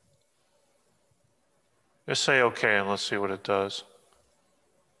 Just say okay and let's see what it does.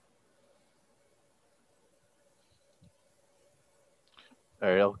 All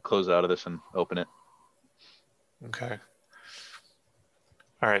right, I'll close out of this and open it. Okay.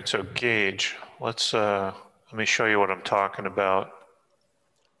 All right, so Gage, let's Let me show you what I'm talking about.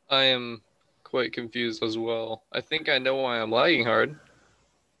 I am quite confused as well. I think I know why I'm lagging hard.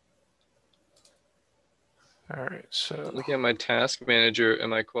 All right, so Looking at my task manager and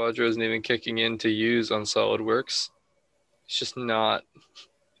my Quadro isn't even kicking in to use on SolidWorks. It's just not.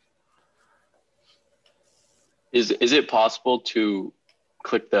 Is it possible to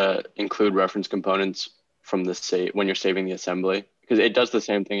click the include reference components from the save when you're saving the assembly? Because it does the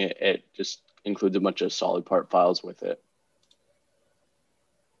same thing. It just includes a bunch of solid part files with it.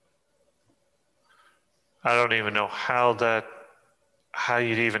 I don't even know how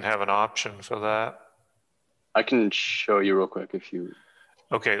you'd even have an option for that. I can show you real quick if you.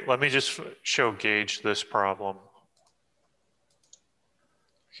 Okay, let me just show Gage this problem.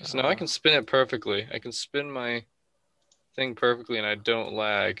 So now I can spin it perfectly. I can spin my thing perfectly and I don't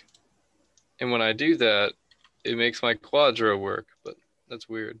lag. And when I do that, it makes my Quadro work, but that's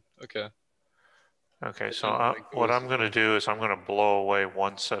weird. Okay. Okay, so what I'm going to do is I'm going to blow away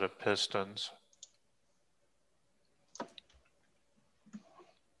one set of pistons.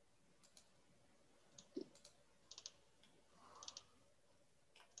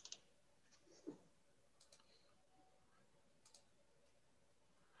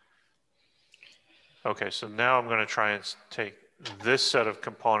 Okay, so now I'm going to try and take this set of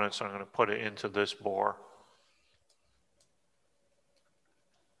components and I'm going to put it into this bore.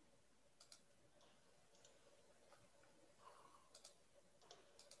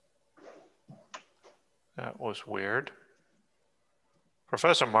 That was weird.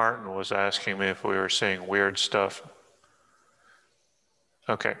 Professor Martin was asking me if we were seeing weird stuff.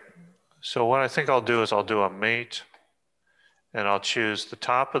 Okay, so what I think I'll do is I'll do a mate and I'll choose the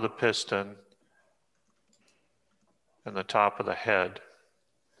top of the piston and the top of the head.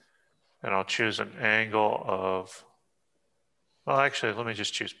 And I'll choose an angle of, well, actually, let me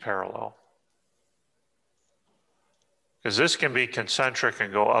just choose parallel. Because this can be concentric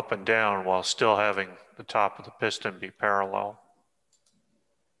and go up and down while still having the top of the piston be parallel.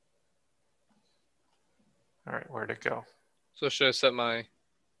 All right, where'd it go? So should I set my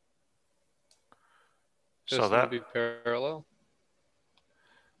piston to be parallel?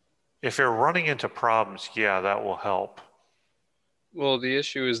 If you're running into problems, yeah, that will help. Well, the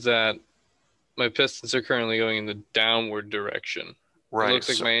issue is that my pistons are currently going in the downward direction. Right. It looks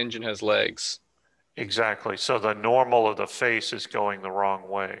like my engine has legs. Exactly. So the normal of the face is going the wrong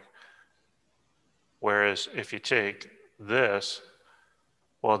way. Whereas if you take this,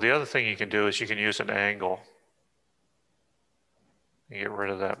 well, the other thing you can do is you can use an angle. You get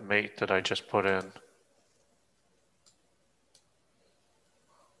rid of that mate that I just put in.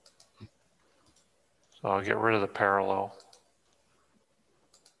 So I'll get rid of the parallel.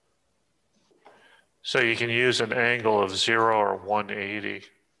 So you can use an angle of 0 or 180.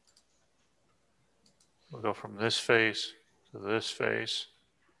 We'll go from this face to this face.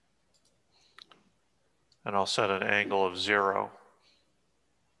 And I'll set an angle of 0.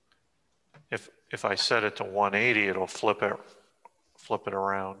 If I set it to 180, it'll flip it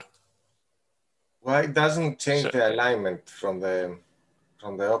around. Why it doesn't change the alignment from the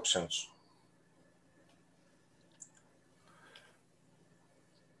options?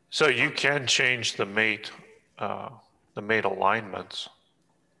 So you can change the mate alignments.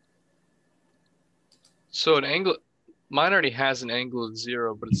 So an angle, mine already has an angle of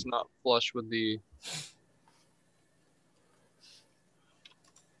 0, but it's not flush with the.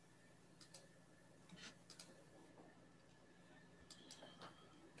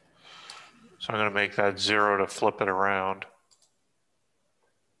 So I'm going to make that 0 to flip it around.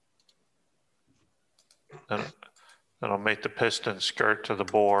 Then I'll make the piston skirt to the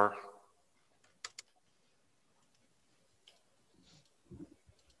bore.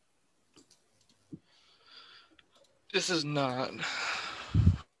 This is not.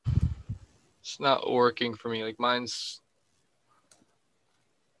 It's not working for me. Like mine's.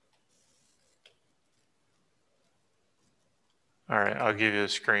 All right, I'll give you the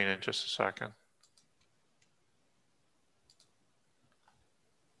screen in just a second.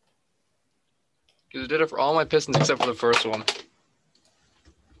 Because it did it for all my pistons except for the first one.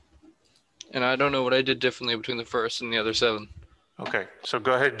 And I don't know what I did differently between the first and the other 7. Okay, so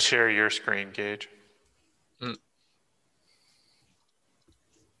go ahead and share your screen, Gage.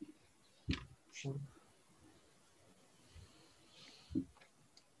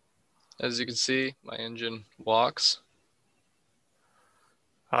 As you can see, my engine walks.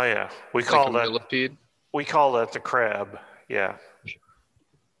 Oh yeah, we call like a that millipede. We call that the crab. Yeah.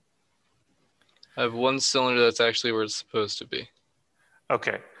 I have one cylinder that's actually where it's supposed to be.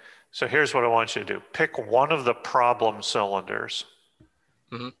 Okay, so here's what I want you to do. Pick one of the problem cylinders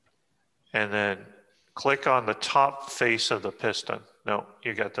and then click on the top face of the piston. No,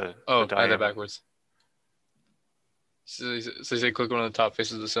 you got the Oh, I had diameter. that backwards. So you say click one of the top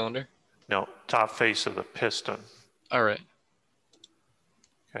faces of the cylinder? No, top face of the piston. All right.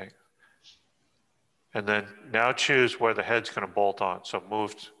 Okay. And then now choose where the head's going to bolt on. So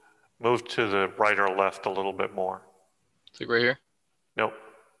move to the right or left a little bit more. Click right here? Nope.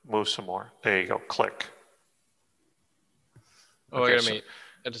 Move some more. There you go. Click. Oh, Okay, I gotta so- mate.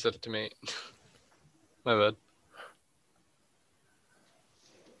 I just set it to mate. My bad.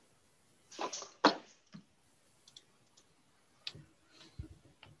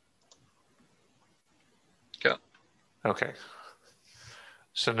 Okay. Okay.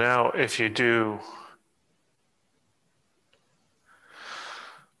 So now if you do,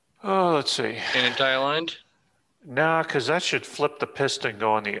 let's see. And anti-aligned? Nah, because that should flip the piston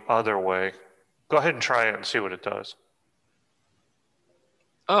going the other way. Go ahead and try it and see what it does.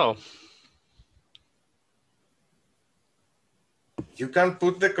 Oh, You can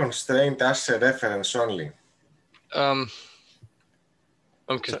put the constraint as a reference only. I'm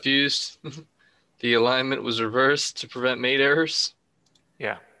confused. The alignment was reversed to prevent mate errors.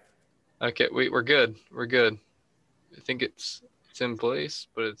 Yeah. Okay, wait, we're good. We're good. I think it's in place,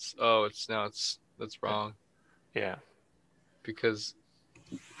 but that's wrong Yeah. because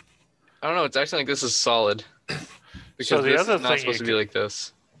I don't know. It's acting like this is solid because So the this other is not thing supposed to you be could- like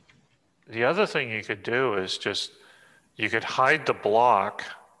this. The other thing you could do is just, you could hide the block,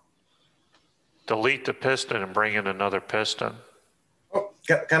 delete the piston, and bring in another piston. Oh,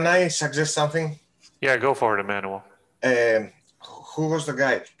 can I suggest something? Yeah, go for it, Emmanuel. Who was the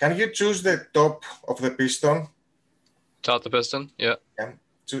guy? Can you choose the top of the piston? Top the piston. Yeah. Yeah,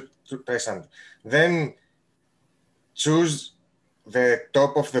 to present. Then choose the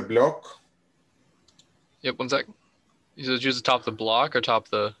top of the block. Yep. 1 sec. You said choose the top of the block or top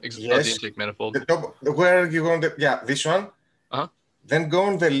the the Yes. intake manifold. The top, where you going? Yeah, this one. Uh-huh. Then go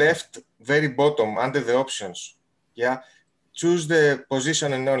on the left, very bottom, under the options. Yeah. Choose the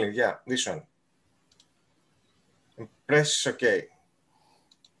position and only. Yeah, this one. And press OK.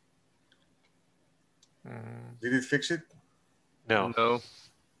 Did it fix it? No. No.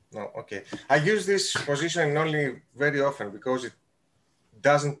 No. Okay. I use this position and only very often because it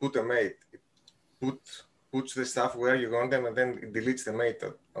doesn't put a mate. It puts the stuff where you want them and then it deletes the mate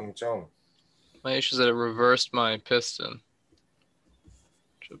on its own. My issue is that it reversed my piston,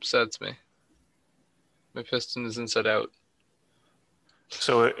 which upsets me. My piston is inside out.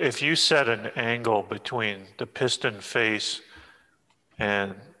 So if you set an angle between the piston face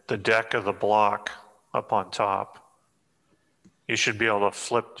and the deck of the block up on top, you should be able to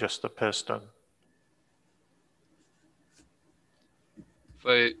flip just the piston.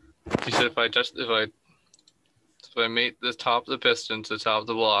 You said if I mate the top of the piston to the top of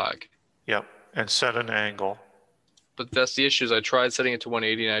the block. Yep, and set an angle. But that's the issue. Is I tried setting it to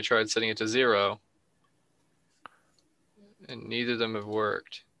 180 and I tried setting it to 0, and neither of them have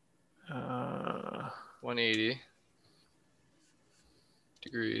worked. 180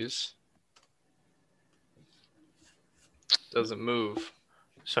 degrees doesn't move.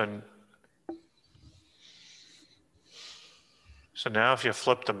 So now if you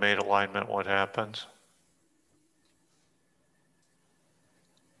flip the mate alignment, what happens?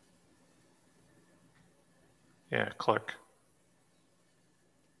 Yeah, click.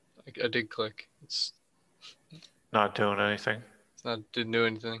 I did click. It's Not doing anything. didn't do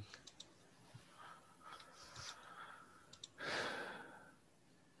anything.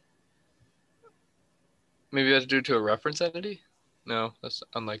 Maybe I have to do it to a reference entity? No, that's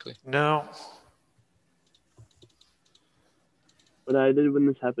unlikely. No. What I did when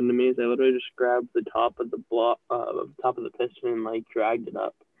this happened to me is I literally just grabbed the top of the block, top of the piston, and like dragged it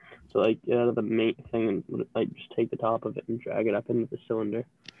up. So like get out of the mate thing and like just take the top of it and drag it up into the cylinder,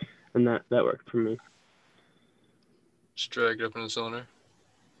 and that worked for me. Just drag it up in the cylinder.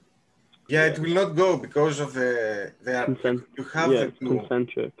 Yeah, it will not go because of you have yeah, the it's two.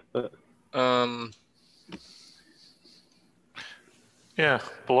 concentric, but Yeah,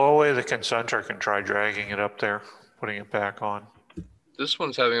 blow away the concentric and try dragging it up there, putting it back on. this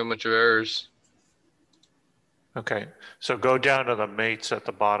one's having a bunch of errors. Okay, so go down to the mates at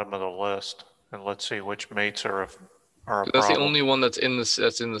the bottom of the list, and let's see which mates are a That's problem. the only one that's in the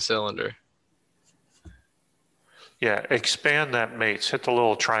cylinder. Yeah, expand that mates. Hit the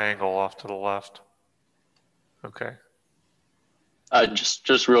little triangle off to the left. Okay.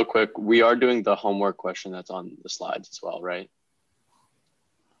 Just real quick, we are doing the homework question that's on the slides as well, right?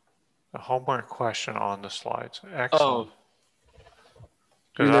 A homework question on the slides. Excellent. Oh.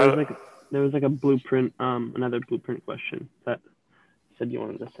 'Cause there was like a blueprint, another blueprint question that said you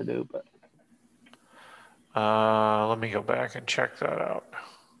wanted us to do, but Let me go back and check that out.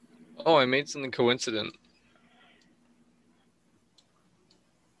 Oh, I made something coincident.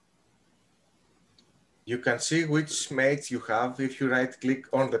 You can see which mates you have if you right click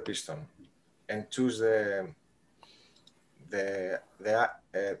on the piston and choose the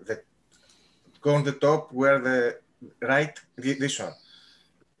go on the top where the right, this one.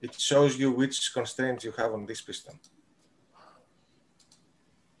 It shows you which constraints you have on this piston.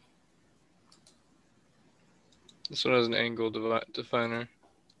 This one has an angle definer.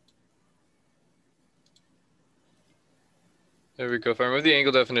 There we go. If I remove the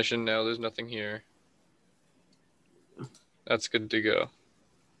angle definition now, there's nothing here. That's good to go.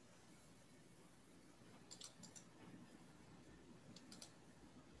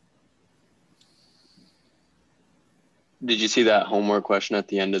 Did you see that homework question at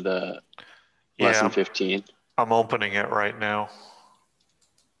the end of the lesson 15? I'm opening it right now.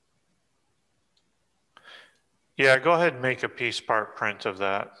 Yeah, go ahead and make a piece part print of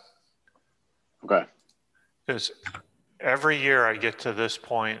that. Okay. Because every year I get to this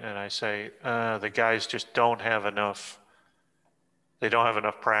point and I say, the guys just don't have enough. They don't have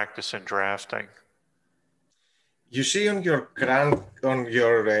enough practice in drafting. You see on your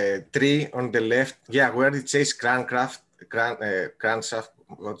tree on the left, where it says crankshaft,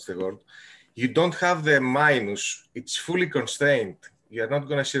 what's the word? You don't have the minus. It's fully constrained. You are not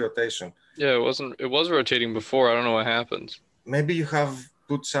going to see rotation. Yeah, it was rotating before. I don't know what happened. Maybe you have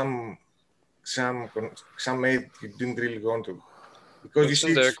put some mate you didn't really want to, because you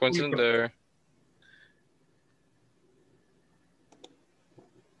see there, coincident there.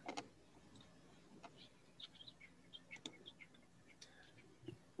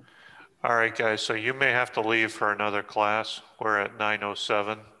 All right, guys, so you may have to leave for another class. We're at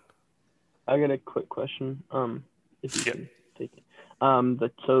 9:07. I got a quick question. If you can take it.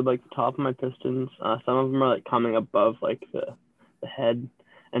 So like the top of my pistons, some of them are like coming above like the head,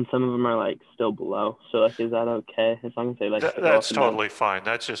 and some of them are like still below. So like, is that okay? As long as they like. That's totally fine.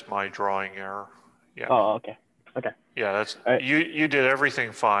 That's just my drawing error. Yeah. Oh, okay. Okay. Yeah, that's right. You did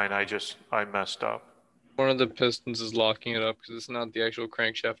everything fine. I messed up. One of the pistons is locking it up because it's not the actual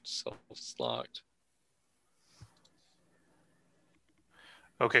crankshaft itself. It's locked.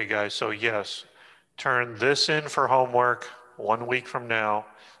 Okay, guys. So yes, turn this in for homework 1 week from now,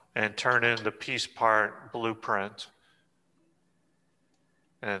 and turn in the piece part blueprint.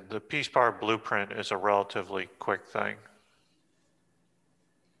 And the piece part blueprint is a relatively quick thing.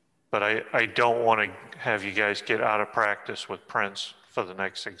 But I don't want to have you guys get out of practice with prints for the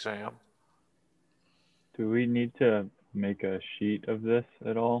next exam. Do we need to make a sheet of this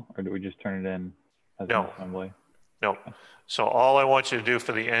at all, or do we just turn it in as an assembly? No. So all I want you to do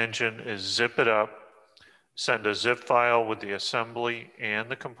for the engine is zip it up, send a zip file with the assembly and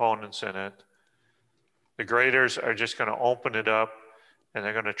the components in it. The graders are just going to open it up, and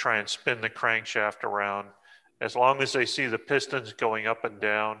they're going to try and spin the crankshaft around. As long as they see the pistons going up and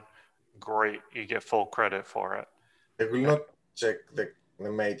down, great, you get full credit for it. They will not check the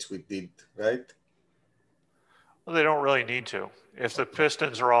mates we did, right? Well, they don't really need to. If the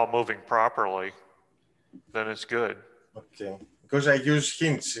pistons are all moving properly, then it's good. Okay, because I use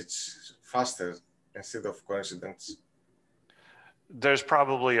hints, it's faster instead of coincidence. There's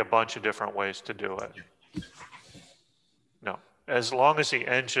probably a bunch of different ways to do it. No, as long as the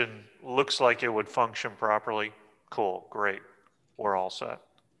engine looks like it would function properly, cool, great, we're all set.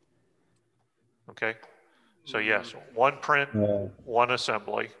 Okay, so yes, one print, one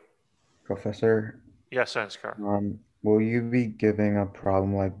assembly. Professor? Yes, Enskar. Will you be giving a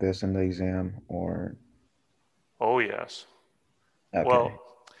problem like this in the exam, or? Oh, yes. Okay. Well,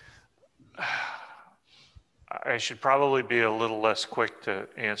 I should probably be a little less quick to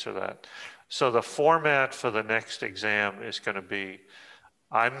answer that. So the format for the next exam is going to be,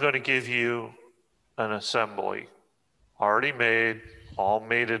 I'm going to give you an assembly already made, all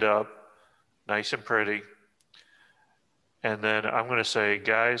mated up, nice and pretty. And then I'm going to say,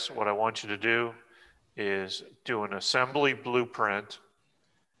 guys, what I want you to do is do an assembly blueprint.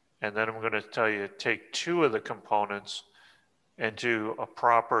 And then I'm going to tell you to take 2 of the components and do a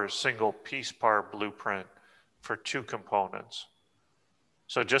proper single piece part blueprint for 2 components.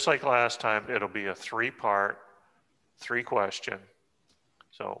 So just like last time, it'll be a 3-part, 3-question.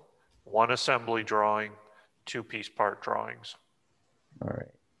 So 1 assembly drawing, 2 piece part drawings. All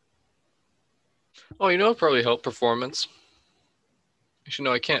right. Oh, you know what probably help performance? Actually,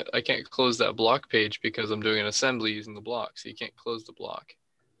 no, I can't close that block page because I'm doing an assembly using the block, so you can't close the block.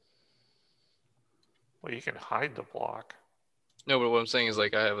 Well, you can hide the block. No, but what I'm saying is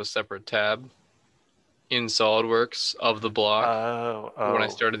like I have a separate tab in SolidWorks of the block when I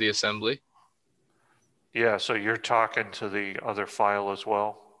started the assembly. Yeah, so you're talking to the other file as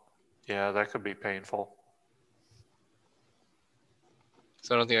well. Yeah, that could be painful.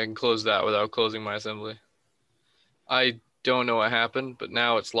 So I don't think I can close that without closing my assembly. I don't know what happened, but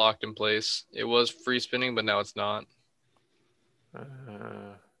now it's locked in place. It was free spinning, but now it's not.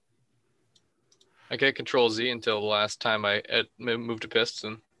 I can't control Z until the last time I moved a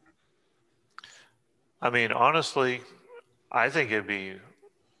piston. I mean, honestly, I think it'd be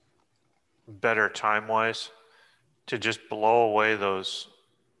better time-wise to just blow away those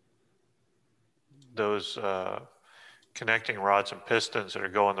connecting rods and pistons that are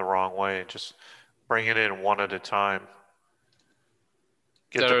going the wrong way and just bring it in one at a time.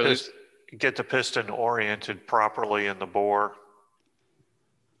 Get the piston oriented properly in the bore.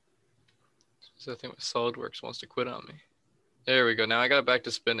 So I think SolidWorks wants to quit on me. There we go. Now I got it back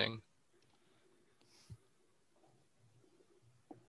to spinning.